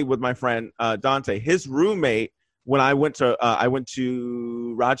 I stayed with my friend Dante. His roommate, when I went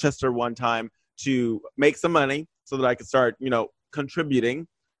to Rochester one time to make some money so that I could start, contributing,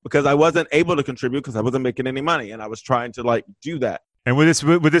 because I wasn't able to contribute because I wasn't making any money, and I was trying to like do that. And would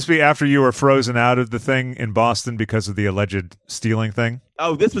this be after you were frozen out of the thing in Boston because of the alleged stealing thing?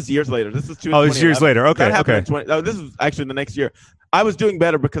 Oh, this was years later. This was 2011. Oh, it's years later. Okay, okay. This was actually the next year. I was doing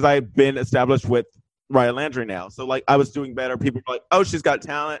better because I had been established with Ryan Landry now. So, like, I was doing better. People were like, "Oh, she's got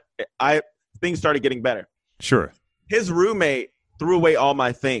talent." Things started getting better. Sure. His roommate threw away all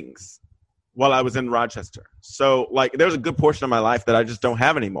my things while I was in Rochester. So, like, there's a good portion of my life that I just don't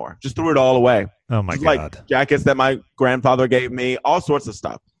have anymore. Just threw it all away. Oh, my God. Like, jackets that my grandfather gave me, all sorts of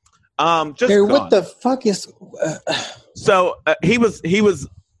stuff. Hey, what the fuck is... So, he was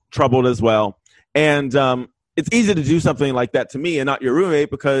troubled as well. And it's easy to do something like that to me and not your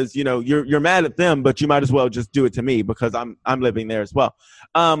roommate because, you're mad at them, but you might as well just do it to me because I'm living there as well.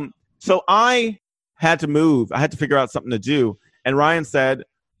 So I had to move. I had to figure out something to do. And Ryan said,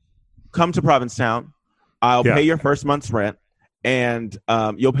 "Come to Provincetown. I'll pay your first month's rent, and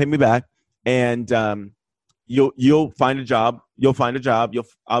you'll pay me back, and you'll find a job. You'll find a job.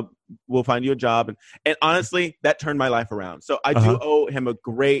 We'll find you a job." And honestly, that turned my life around. So I do owe him a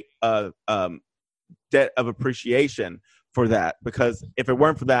great debt of appreciation for that, because if it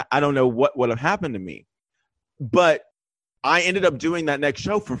weren't for that, I don't know what would have happened to me. But I ended up doing that next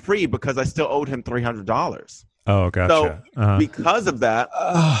show for free because I still owed him $300. Oh, gotcha. So because of that,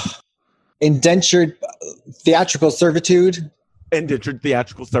 indentured theatrical servitude.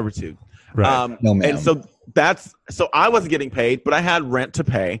 Right. No, ma'am. And so I wasn't getting paid, but I had rent to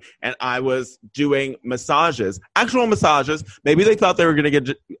pay, and I was doing massages, actual massages. Maybe they thought they were going to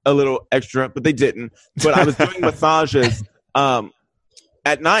get a little extra, but they didn't. But I was doing massages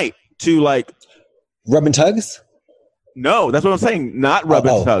at night to like rub and tugs. No, that's what I'm saying. Not rub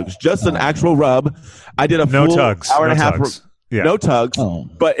and tugs, just an actual rub. I did a full tugs. hour and a half. Yeah. No tugs,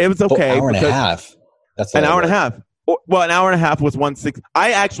 but it was okay. Hour and a half. That's an hour and a half. Well, an hour and a half was 160.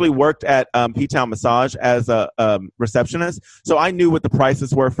 I actually worked at P-Town Massage as a receptionist, so I knew what the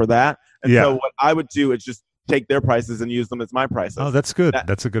prices were for that. And so what I would do is just take their prices and use them as my prices. Oh, that's good.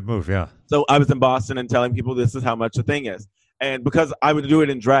 That's a good move, yeah. So I was in Boston and telling people this is how much the thing is. And because I would do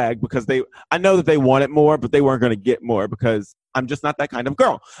it in drag, because I know that they wanted more, but they weren't going to get more because I'm just not that kind of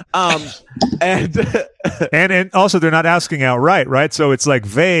girl. And also they're not asking outright, right? So it's like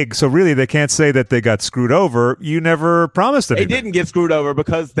vague. So really they can't say that they got screwed over. You never promised anything. They didn't get screwed over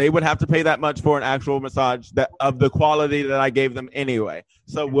because they would have to pay that much for an actual massage of the quality that I gave them anyway.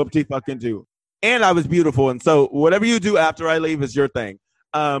 So whoop-de fucking do. And I was beautiful. And so whatever you do after I leave is your thing.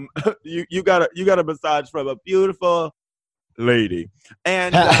 You got a massage from a beautiful lady.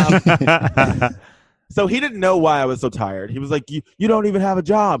 And so he didn't know why I was so tired. He was like, you don't even have a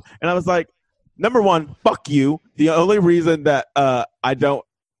job. And I was like, number one, fuck you. The only reason that I don't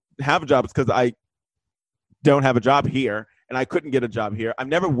have a job is because I don't have a job here, and I couldn't get a job here. I've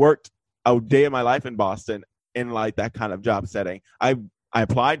never worked a day in my life in Boston in like that kind of job setting. I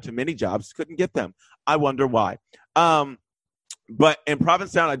applied to many jobs, couldn't get them. I wonder why. But in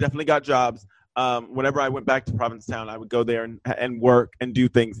Provincetown, I definitely got jobs. Whenever I went back to Provincetown, I would go there and work and do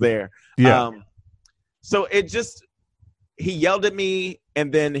things there. Yeah. So he yelled at me,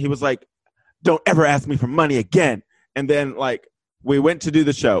 and then he was like, "Don't ever ask me for money again." And then like we went to do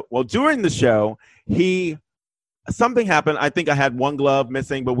the show. Well, during the show, something happened. I think I had one glove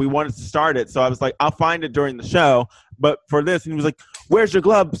missing, but we wanted to start it. So I was like, "I'll find it during the show." But for this, and he was like, "Where's your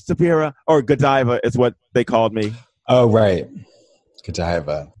glove, Sapphira?" Or Godiva is what they called me. Oh, right.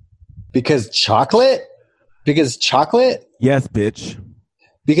 Godiva. Because chocolate? Because chocolate? Yes, bitch.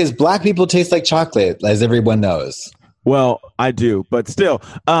 Because black people taste like chocolate, as everyone knows. Well, I do, but still,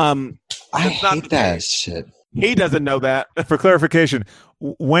 I that's not hate the that case. shit. He doesn't know that. For clarification,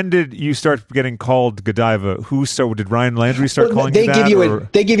 when did you start getting called Godiva? Did Ryan Landry start calling you that?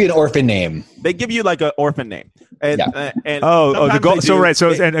 They give you an orphan name. They give you like an orphan name. And, Yeah. and the sometimes gold. they So do- right.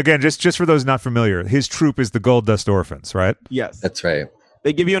 So they- and again, just for those not familiar, his troupe is the Gold Dust Orphans, right? yes, That's right.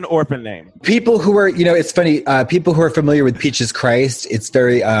 they give you an orphan name. People who are, it's funny. People who are familiar with Peaches Christ, it's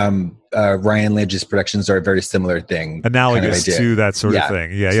very Ryan Landry's productions are a very similar thing, Analogous kind of idea. to that sort of Yeah.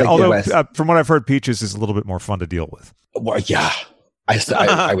 thing. Yeah, It's yeah. like the Although West. from what I've heard, Peaches is a little bit more fun to deal with. Well, yeah,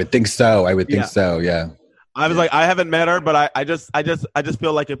 I would think so. I would think Yeah. so. Yeah. I was like, I haven't met her, but I just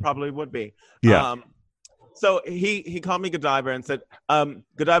feel like it probably would be. Yeah. So he called me Godiva and said,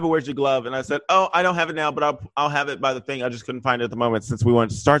 Godiva, where's your glove? And I said, oh, I don't have it now, but I'll have it by the thing. I just couldn't find it at the moment since we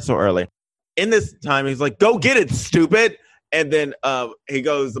wanted to start so early. In this time, he's like, go get it, stupid. And then he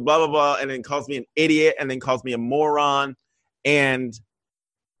goes, blah, blah, blah, and then calls me an idiot and then calls me a moron. And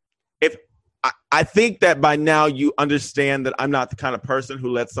if I think that by now you understand that I'm not the kind of person who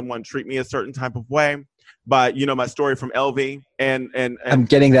lets someone treat me a certain type of way. But my story from LV and I'm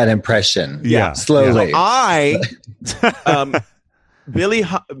getting that impression. Yeah. Slowly. Billy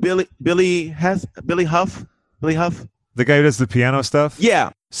Huff, The guy who does the piano stuff.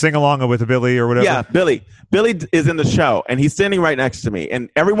 yeah, Sing along with Billy or whatever. yeah, Billy is in the show and he's standing right next to me and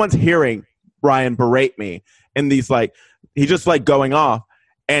everyone's hearing Brian berate me and he's just like going off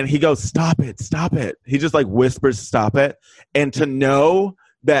and he goes, stop it. He just like whispers, stop it. And to know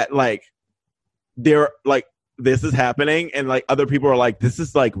that like they're like, this is happening and like other people are like, this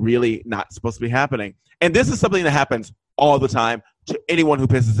is like really not supposed to be happening. And this is something that happens all the time to anyone who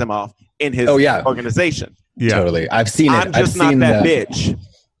pisses him off in his organization. Yeah. Totally. I've seen it. I'm just not that bitch.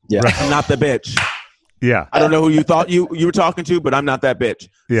 Yeah. I'm not the bitch. Yeah. I don't know who you thought you were talking to, but I'm not that bitch.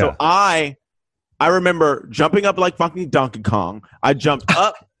 Yeah. So I remember jumping up like fucking Donkey Kong. I jumped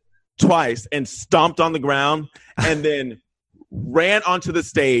up twice and stomped on the ground and then ran onto the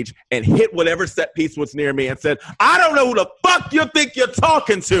stage and hit whatever set piece was near me and said, I don't know who the fuck you think you're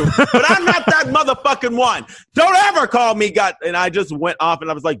talking to, but I'm not that motherfucking one. Don't ever call me God. And I just went off and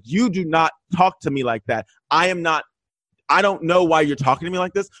I was like, you do not talk to me like that. I don't know why you're talking to me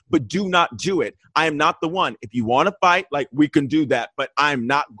like this, but do not do it. I am not the one. If you want to fight, like we can do that, but I'm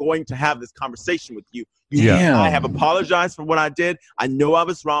not going to have this conversation with you. Yeah. I have apologized for what I did. I know I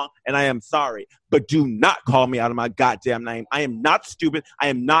was wrong and I am sorry, but do not call me out of my goddamn name. I am not stupid. I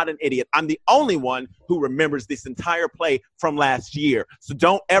am not an idiot. I'm the only one who remembers this entire play from last year. So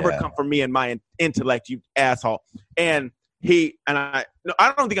don't ever come for me and my intellect, you asshole. And I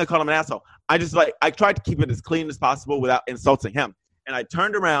don't think I called him an asshole. I tried to keep it as clean as possible without insulting him. And I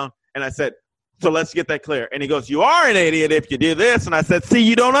turned around and I said, so let's get that clear. And he goes, you are an idiot if you do this. And I said, see,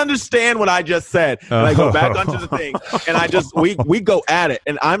 you don't understand what I just said. And I go back onto the thing and we go at it.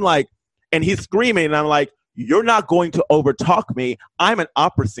 And I'm like, and he's screaming and I'm like, you're not going to overtalk me. I'm an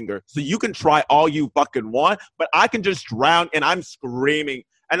opera singer. So you can try all you fucking want, but I can just drown and I'm screaming.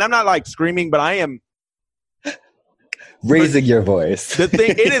 And I'm not like screaming, but I am raising your voice. The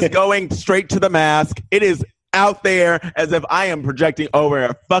thing, it is going straight to the mask. It is out there as if I am projecting over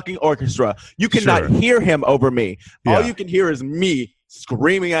a fucking orchestra. You cannot hear him over me. Yeah. All you can hear is me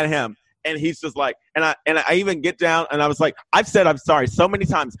screaming at him. And he's just like, and I even get down and I was like, I've said I'm sorry so many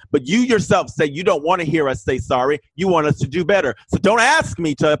times, but you yourself say you don't want to hear us say sorry. You want us to do better. So don't ask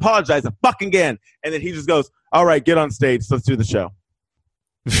me to apologize a fucking again. And then he just goes, all right, get on stage. Let's do the show.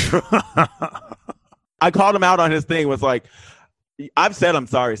 I called him out on his thing, was like, I've said I'm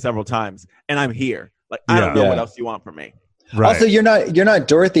sorry several times and I'm here. Like, I don't know what else you want from me. Right. Also, you're not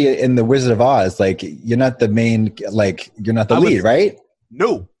Dorothy in The Wizard of Oz. Like, you're not the main, like, you're not the lead, right?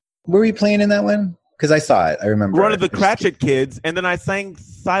 No. Were we playing in that one? Because I saw it. I remember. One of the Cratchit kids, and then I sang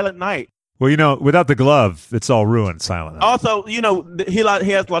Silent Night. Well, without the glove, it's all ruined, Silent Night. Also, he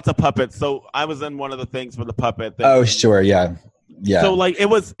has lots of puppets, so I was in one of the things for the puppet thing. Oh, sure, yeah. Yeah. So like it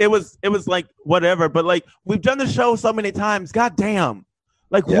was like whatever, but like we've done the show so many times. God damn.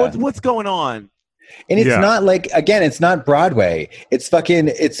 Like what's going on? And it's not like, again, it's not Broadway. It's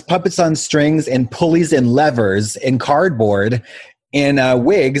puppets on strings and pulleys and levers and cardboard and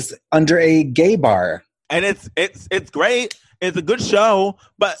wigs under a gay bar. And it's great. It's a good show,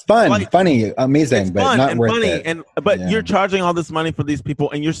 but it's fun, funny, amazing, but not worth funny, it. But you're charging all this money for these people,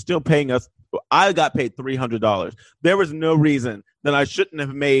 and you're still paying us. I got paid $300. There was no reason that I shouldn't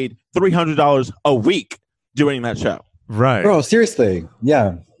have made $300 a week doing that show. Right, bro. Seriously,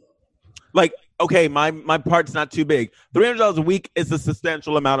 yeah. Like, okay, my part's not too big. $300 a week is a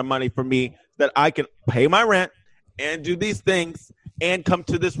substantial amount of money for me that I can pay my rent and do these things and come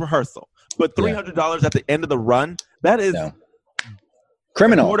to this rehearsal. But $300 at the end of the run, that is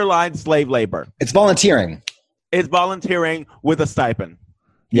criminal. Borderline slave labor. It's volunteering. It's volunteering with a stipend.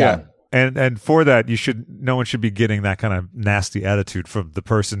 Yeah. And for that, no one should be getting that kind of nasty attitude from the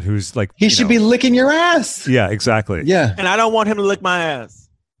person who's like, he should be licking your ass. Yeah, exactly. Yeah. And I don't want him to lick my ass.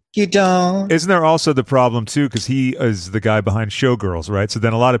 You don't. Isn't there also the problem too? Because he is the guy behind Showgirls, right? So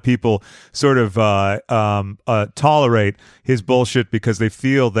then a lot of people sort of tolerate his bullshit because they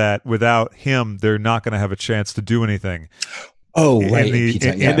feel that without him, they're not going to have a chance to do anything. Oh, right.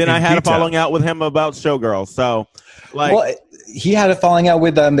 And then I had a falling out with him about Showgirls. So, like, well, he had a falling out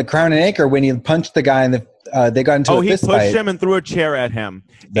with the Crown and Anchor when he punched the guy in the. They got into a fist fight. He pushed him and threw a chair at him.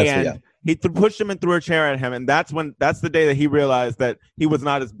 He pushed him and threw a chair at him, and that's the day that he realized that he was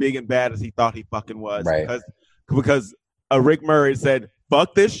not as big and bad as he thought he fucking was. Right. Because Rick Murray said,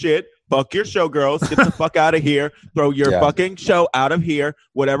 "Fuck this shit. Fuck your Showgirls. Get the fuck out of here. Throw your fucking show out of here.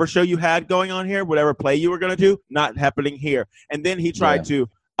 Whatever show you had going on here, whatever play you were gonna do, not happening here." And then he tried to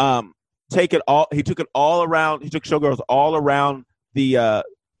take it all. He took it all around. He took Showgirls all around the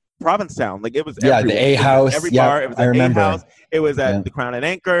Provincetown. Like it was everywhere. The A House. Every bar. It was at A House. It was at the Crown and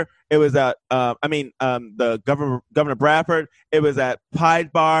Anchor. It was at the Governor Bradford. It was at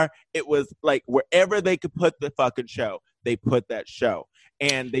Pied Bar. It was like wherever they could put the fucking show, they put that show.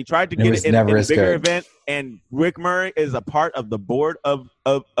 And they tried to get it in a bigger event. And Rick Murray is a part of the board of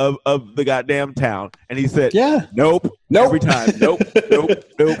the goddamn town. And he said, nope. Every time. Nope.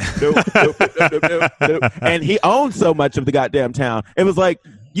 And he owns so much of the goddamn town. It was like,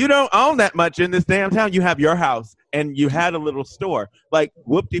 you don't own that much in this damn town. You have your house and you had a little store. Like,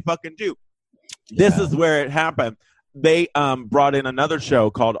 whoop-de-fucking-do. This is where it happened. They brought in another show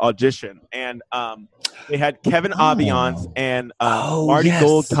called Audition. And they had Kevin Aviance and Marty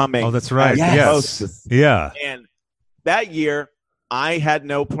Gould coming. Oh, that's right. Yes. Yeah. And that year, I had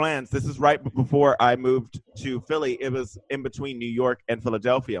no plans. This is right before I moved to Philly. It was in between New York and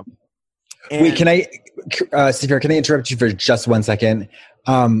Philadelphia. And wait, can I interrupt you for just 1 second?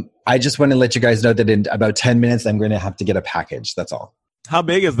 I just want to let you guys know that in about 10 minutes, I'm going to have to get a package. That's all. How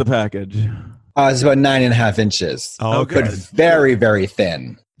big is the package? It's about 9.5 inches. Oh, okay. But very, very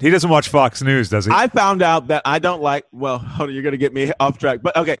thin. He doesn't watch Fox News, does he? I found out that I don't like, well, hold on, you're going to get me off track.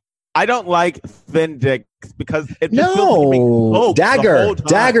 But okay, I don't like thin dicks because it just feels like being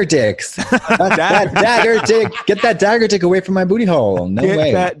dagger dicks. that dagger dick. Get that dagger dick away from my booty hole. No way.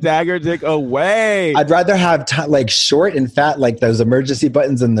 Get that dagger dick away. I'd rather have like short and fat, like those emergency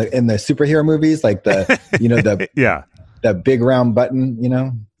buttons in the superhero movies, like the the big round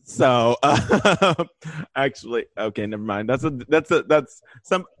button, So, actually, okay, never mind. That's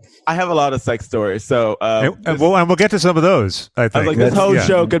some. I have a lot of sex stories. So, and we'll get to some of those. I think I was like, this whole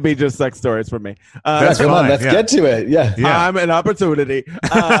show could be just sex stories for me. That's come fine. on, let's get to it. Yeah. I'm an opportunity.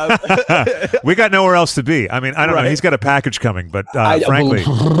 We got nowhere else to be. I mean, I don't know. He's got a package coming, but frankly,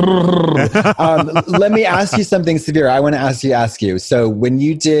 let me ask you something severe. I want to ask you. So, when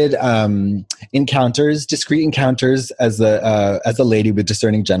you did discreet encounters as a lady with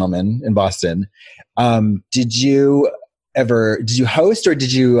discerning gentlemen in Boston, did you host or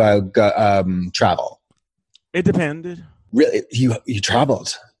did you travel? It depended. Really, you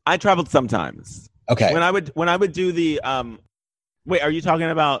traveled? I traveled sometimes. Okay. When I would do the wait, are you talking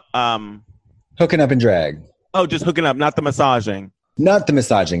about hooking up and drag? Oh, just hooking up, not the massaging. Not the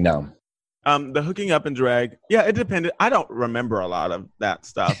massaging, no. The hooking up and drag. Yeah, it depended. I don't remember a lot of that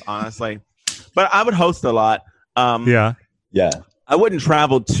stuff, honestly, but I would host a lot. Yeah. I wouldn't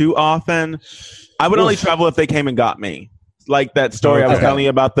travel too often. I would only travel if they came and got me. Like that story I was telling you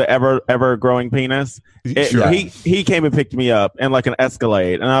about the ever growing penis. He came and picked me up in like an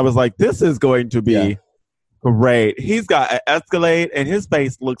Escalade, and I was like, "This is going to be great." He's got an Escalade, and his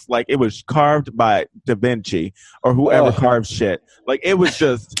face looks like it was carved by Da Vinci or whoever carved shit. Like it was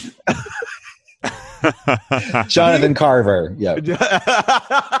just Jonathan Carver. Yeah.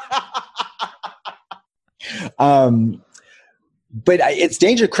 But it's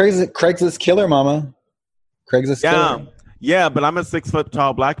dangerous. Craigslist killer, mama. Craigslist killer. Yeah, but I'm a 6 foot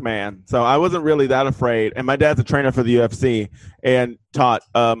tall black man, so I wasn't really that afraid. And my dad's a trainer for the UFC and taught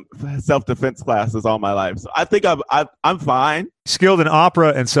self defense classes all my life. So I think I'm fine. Skilled in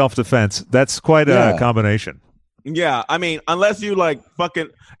opera and self defense. That's quite a combination. Yeah, I mean, unless you like fucking.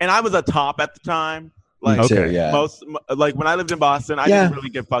 And I was a top at the time. Like most, like when I lived in Boston, I didn't really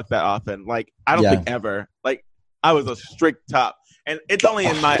get fucked that often. Like I don't think ever. Like I was a strict top. And it's only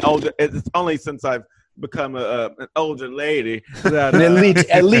in my older. It's only since I've become an older lady, that, An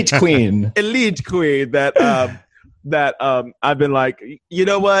elite queen. elite queen that I've been like, you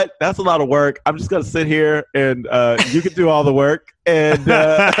know what? That's a lot of work. I'm just gonna sit here and you can do all the work, and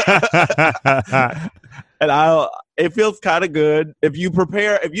and it feels kind of good if you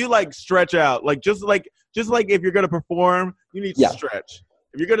prepare, if you like stretch out, like just like if you're gonna perform, you need to stretch.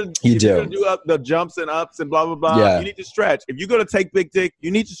 If you're gonna do up the jumps and ups and blah blah blah, you need to stretch. If you're gonna take big dick,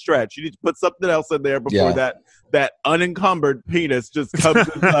 you need to stretch. You need to put something else in there before that unencumbered penis just comes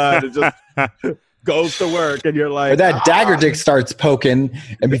inside and just goes to work, and you're like, or that dagger dick starts poking,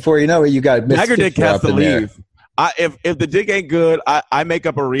 and before you know it, you got dagger dick has to leave. If the dick ain't good, I make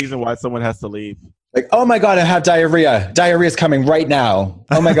up a reason why someone has to leave. Like, oh my God, I have diarrhea. Diarrhea's coming right now.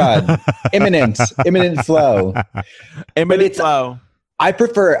 Oh my God. Imminent flow. Imminent flow. I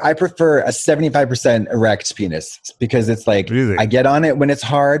prefer a 75% erect penis because it's like, really? I get on it when it's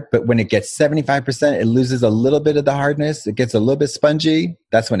hard, but when it gets 75%, it loses a little bit of the hardness. It gets a little bit spongy.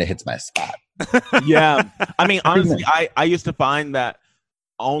 That's when it hits my spot. Yeah. I mean, honestly, I used to find that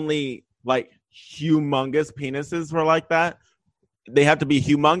only like humongous penises were like that. They have to be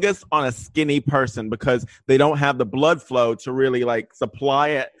humongous on a skinny person because they don't have the blood flow to really like supply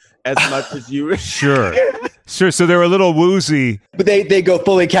it as much as you. Sure. So they're a little woozy, but they go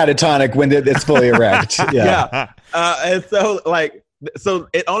fully catatonic when it's fully erect. Yeah. And so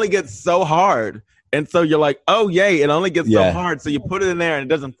it only gets so hard, and so you're like, oh yay, it only gets so hard. So you put it in there, and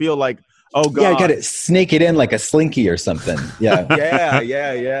it doesn't feel like, oh God. Yeah, you got to snake it in like a slinky or something. Yeah.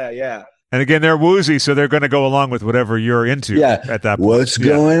 Yeah. And again, they're woozy, so they're going to go along with whatever you're into at that point. What's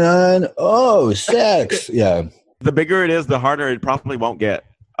going on? Oh, sex. Yeah. The bigger it is, the harder it probably won't get,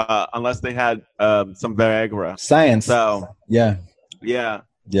 unless they had some Viagra. Science. So yeah.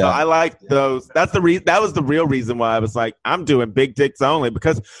 So I like those. That was the real reason why I was like, I'm doing big dicks only,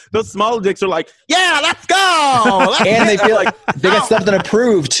 because those small dicks are like, yeah, let's go. And they feel like they got something to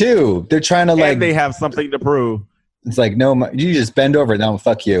prove too. They're trying to and they have something to prove. It's like, no, you just bend over now.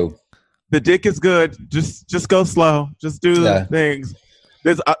 Fuck you. The dick is good. Just go slow. Just do the things.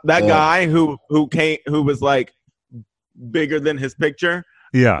 There's that guy who was like bigger than his picture.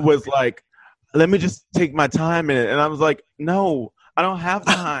 Yeah, was like, let me just take my time in it, and I was like, no, I don't have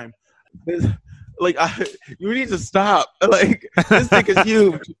time. You need to stop. Like, this dick is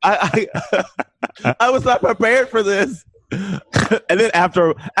huge. I was not prepared for this. And then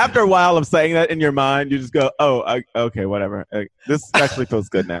after a while of saying that in your mind, you just go, oh, okay, whatever. This actually feels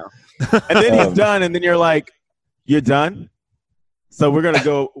good now. And then he's done, and then you're like, you're done? So we're gonna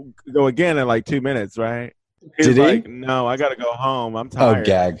go again in like 2 minutes, right? He's like, no, I gotta go home. I'm tired. Oh,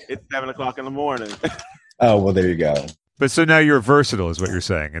 gag. It's 7:00 in the morning. Oh, well, there you go. But so now you're versatile, is what you're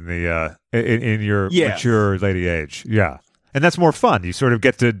saying, in the in your mature lady age. Yeah, and that's more fun. You sort of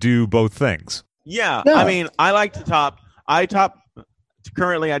get to do both things. Yeah. I mean, I like to top.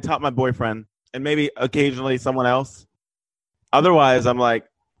 Currently I top my boyfriend and maybe occasionally someone else. Otherwise, I'm like,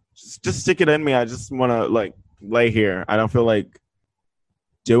 just stick it in me. I just want to like lay here. I don't feel like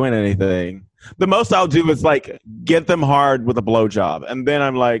doing anything. The most I'll do is like get them hard with a blowjob, and then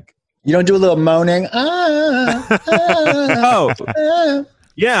I'm like, you don't do a little moaning.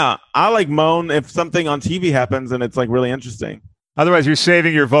 Yeah, I like moan if something on TV happens and it's like really interesting. Otherwise, you're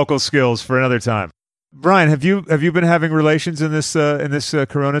saving your vocal skills for another time. Brian, have you been having relations in this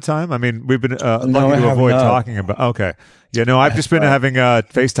Corona time? I mean, we've been looking to avoid talking about. Okay, yeah, no, I've just been having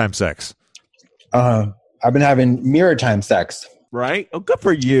FaceTime sex. I've been having mirror time sex. Right? Oh, good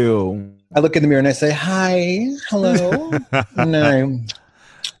for you. I look in the mirror and I say, "Hi, hello." No.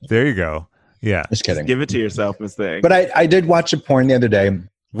 There you go. Yeah, just kidding. Just give it to yourself, Miss Thing. But I did watch a porn the other day.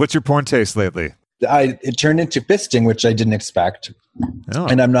 What's your porn taste lately? It turned into fisting, which I didn't expect. Oh.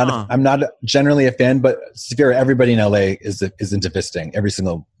 And I'm not generally a fan, but Safira, everybody in LA is into fisting. Every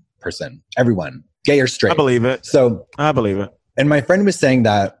single person, everyone, gay or straight. I believe it. So I believe it. And my friend was saying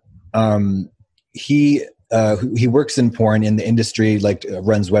that he works in porn in the industry, like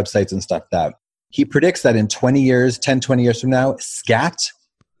runs websites and stuff. That he predicts that in 20 years from now, scat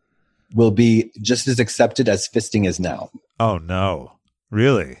will be just as accepted as fisting is now. Oh no.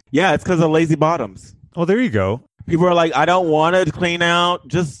 Really? Yeah, it's because of lazy bottoms. Oh, there you go. People are like, I don't want to clean out.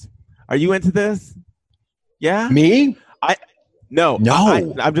 Just, are you into this? Yeah? Me? No.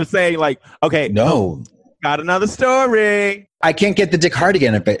 I'm just saying, like, okay. No. Got another story. I can't get the dick hard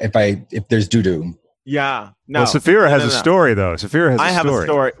again if the's doo-doo. Yeah. No. Well, Safira has a story, though. Safira has I have a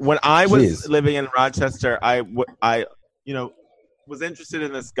story. When I was living in Rochester, I was interested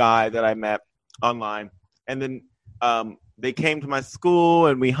in this guy that I met online. And then they came to my school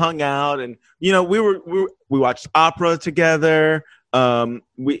and we hung out, and we watched opera together.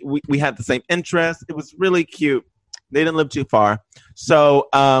 We had the same interests. It was really cute. They didn't live too far. So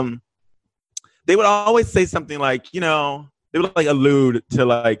they would always say something like, they would like allude to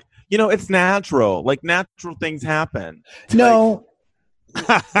like, it's natural. Like natural things happen. No,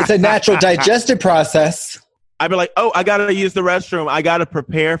 it's a natural digestive process. I'd be like, oh, I got to use the restroom. I got to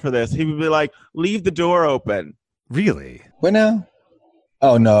prepare for this. He would be like, leave the door open. Really? What now?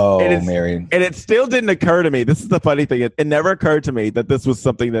 Oh, no, Mary. And it still didn't occur to me. This is the funny thing. It never occurred to me that this was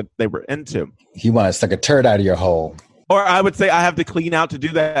something that they were into. You want to suck a turd out of your hole. Or I would say I have to clean out to do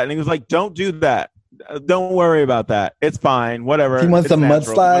that. And he was like, don't do that. Don't worry about that. It's fine. Whatever. He wants it's a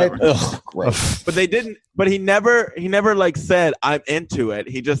natural, mudslide. Whatever. Ugh, gross. But they didn't. But he never like said, I'm into it.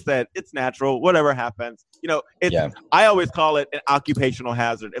 He just said, it's natural. Whatever happens. I always call it an occupational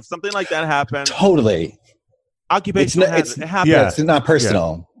hazard. If something like that happens. Totally. Occupational hazard. It happens. Yeah, it's not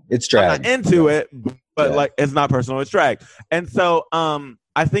personal. Yeah. It's drag. I'm not into it, but like it's not personal. It's drag. And so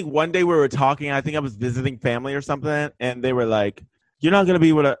I think one day we were talking. I think I was visiting family or something. And they were like, you're not going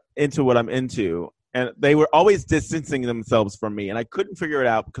to be into what I'm into. And they were always distancing themselves from me. And I couldn't figure it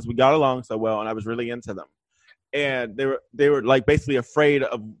out because we got along so well and I was really into them. And they were like basically afraid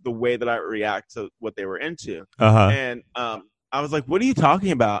of the way that I react to what they were into. Uh-huh. And I was like, what are you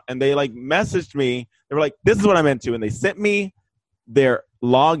talking about? And they like messaged me. They were like, this is what I'm into. And they sent me their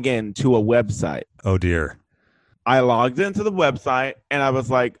login to a website. Oh, dear. I logged into the website and I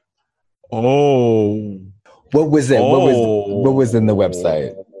was like, oh. What was it? What was in the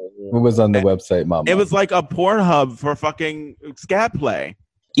website? What was on the website, Mama? It was like a Pornhub for fucking scat play.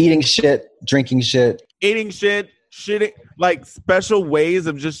 Eating shit, drinking shit. Eating shit, shitting, like special ways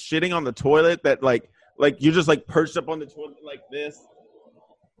of just shitting on the toilet that like you're just like perched up on the toilet like this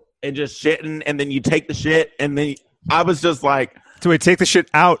and just shitting, and then you take the shit and then I was just like, so we take the shit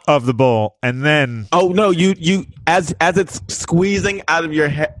out of the bowl and then oh no, you as it's squeezing out of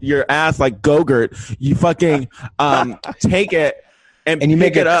your ass like Go-Gurt, you fucking take it and you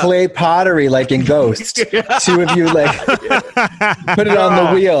make a clay pottery like in Ghost. Two of you like put it on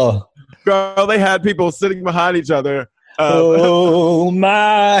the wheel. Girl, they had people sitting behind each other. Oh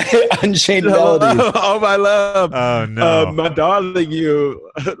my Unchained Melodies. Oh my love. Oh no. My darling,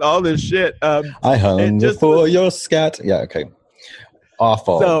 you. All this shit. I hung for your scat. Yeah, okay.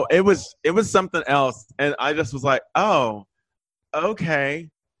 Awful. So it was something else. And I just was like, oh, okay.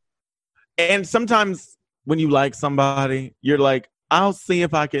 And sometimes when you like somebody, you're like, I'll see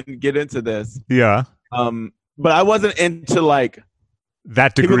if I can get into this. Yeah. But I wasn't into like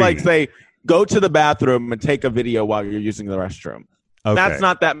that degree. People like say, go to the bathroom and take a video while you're using the restroom. Okay. That's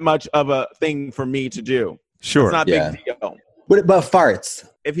not that much of a thing for me to do. Sure. It's not a big deal. What about farts?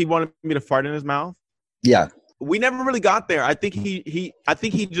 If he wanted me to fart in his mouth? Yeah. We never really got there. I think he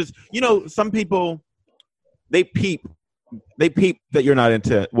just, some people, they peep that you're not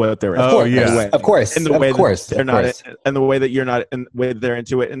into what they're into. Oh, yeah. Of course. In the way that they're not, and the way that you're not, in the way that they're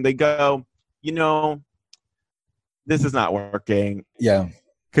into it. And they go, this is not working. Yeah.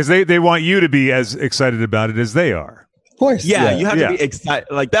 Because they want you to be as excited about it as they are. Of course. Yeah, you have to be excited.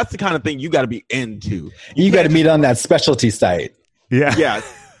 Like, that's the kind of thing you got to be into. You got to meet on that specialty site. Yeah. Yeah.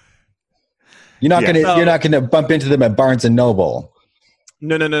 You're not gonna bump into them at Barnes and Noble.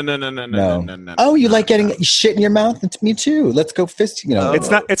 No. Oh, you like getting shit in your mouth? It's me too. Let's go fist.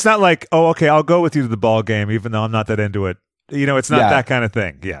 It's not like, oh, okay, I'll go with you to the ball game, even though I'm not that into it. It's not that kind of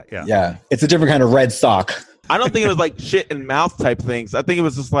thing. Yeah. It's a different kind of red sock. I don't think it was like shit in mouth type things. I think it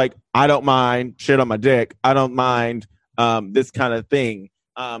was just like, I don't mind shit on my dick. I don't mind this kind of thing.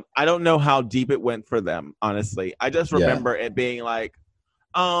 I don't know how deep it went for them, honestly. I just remember it being like,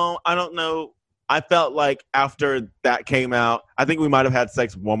 oh, I don't know. I felt like after that came out, I think we might have had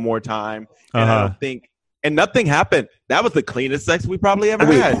sex one more time. And I don't think, and nothing happened. That was the cleanest sex we probably ever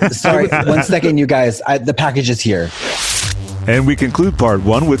had. Sorry, 1 second, you guys. The package is here. And we conclude part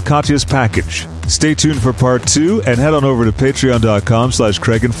 1 with Katya's package. Stay tuned for part 2 and head on over to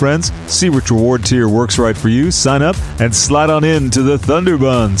patreon.com/Craig and Friends. See which reward tier works right for you. Sign up and slide on in to the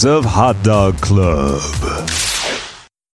Thunderbuns of Hot Dog Club.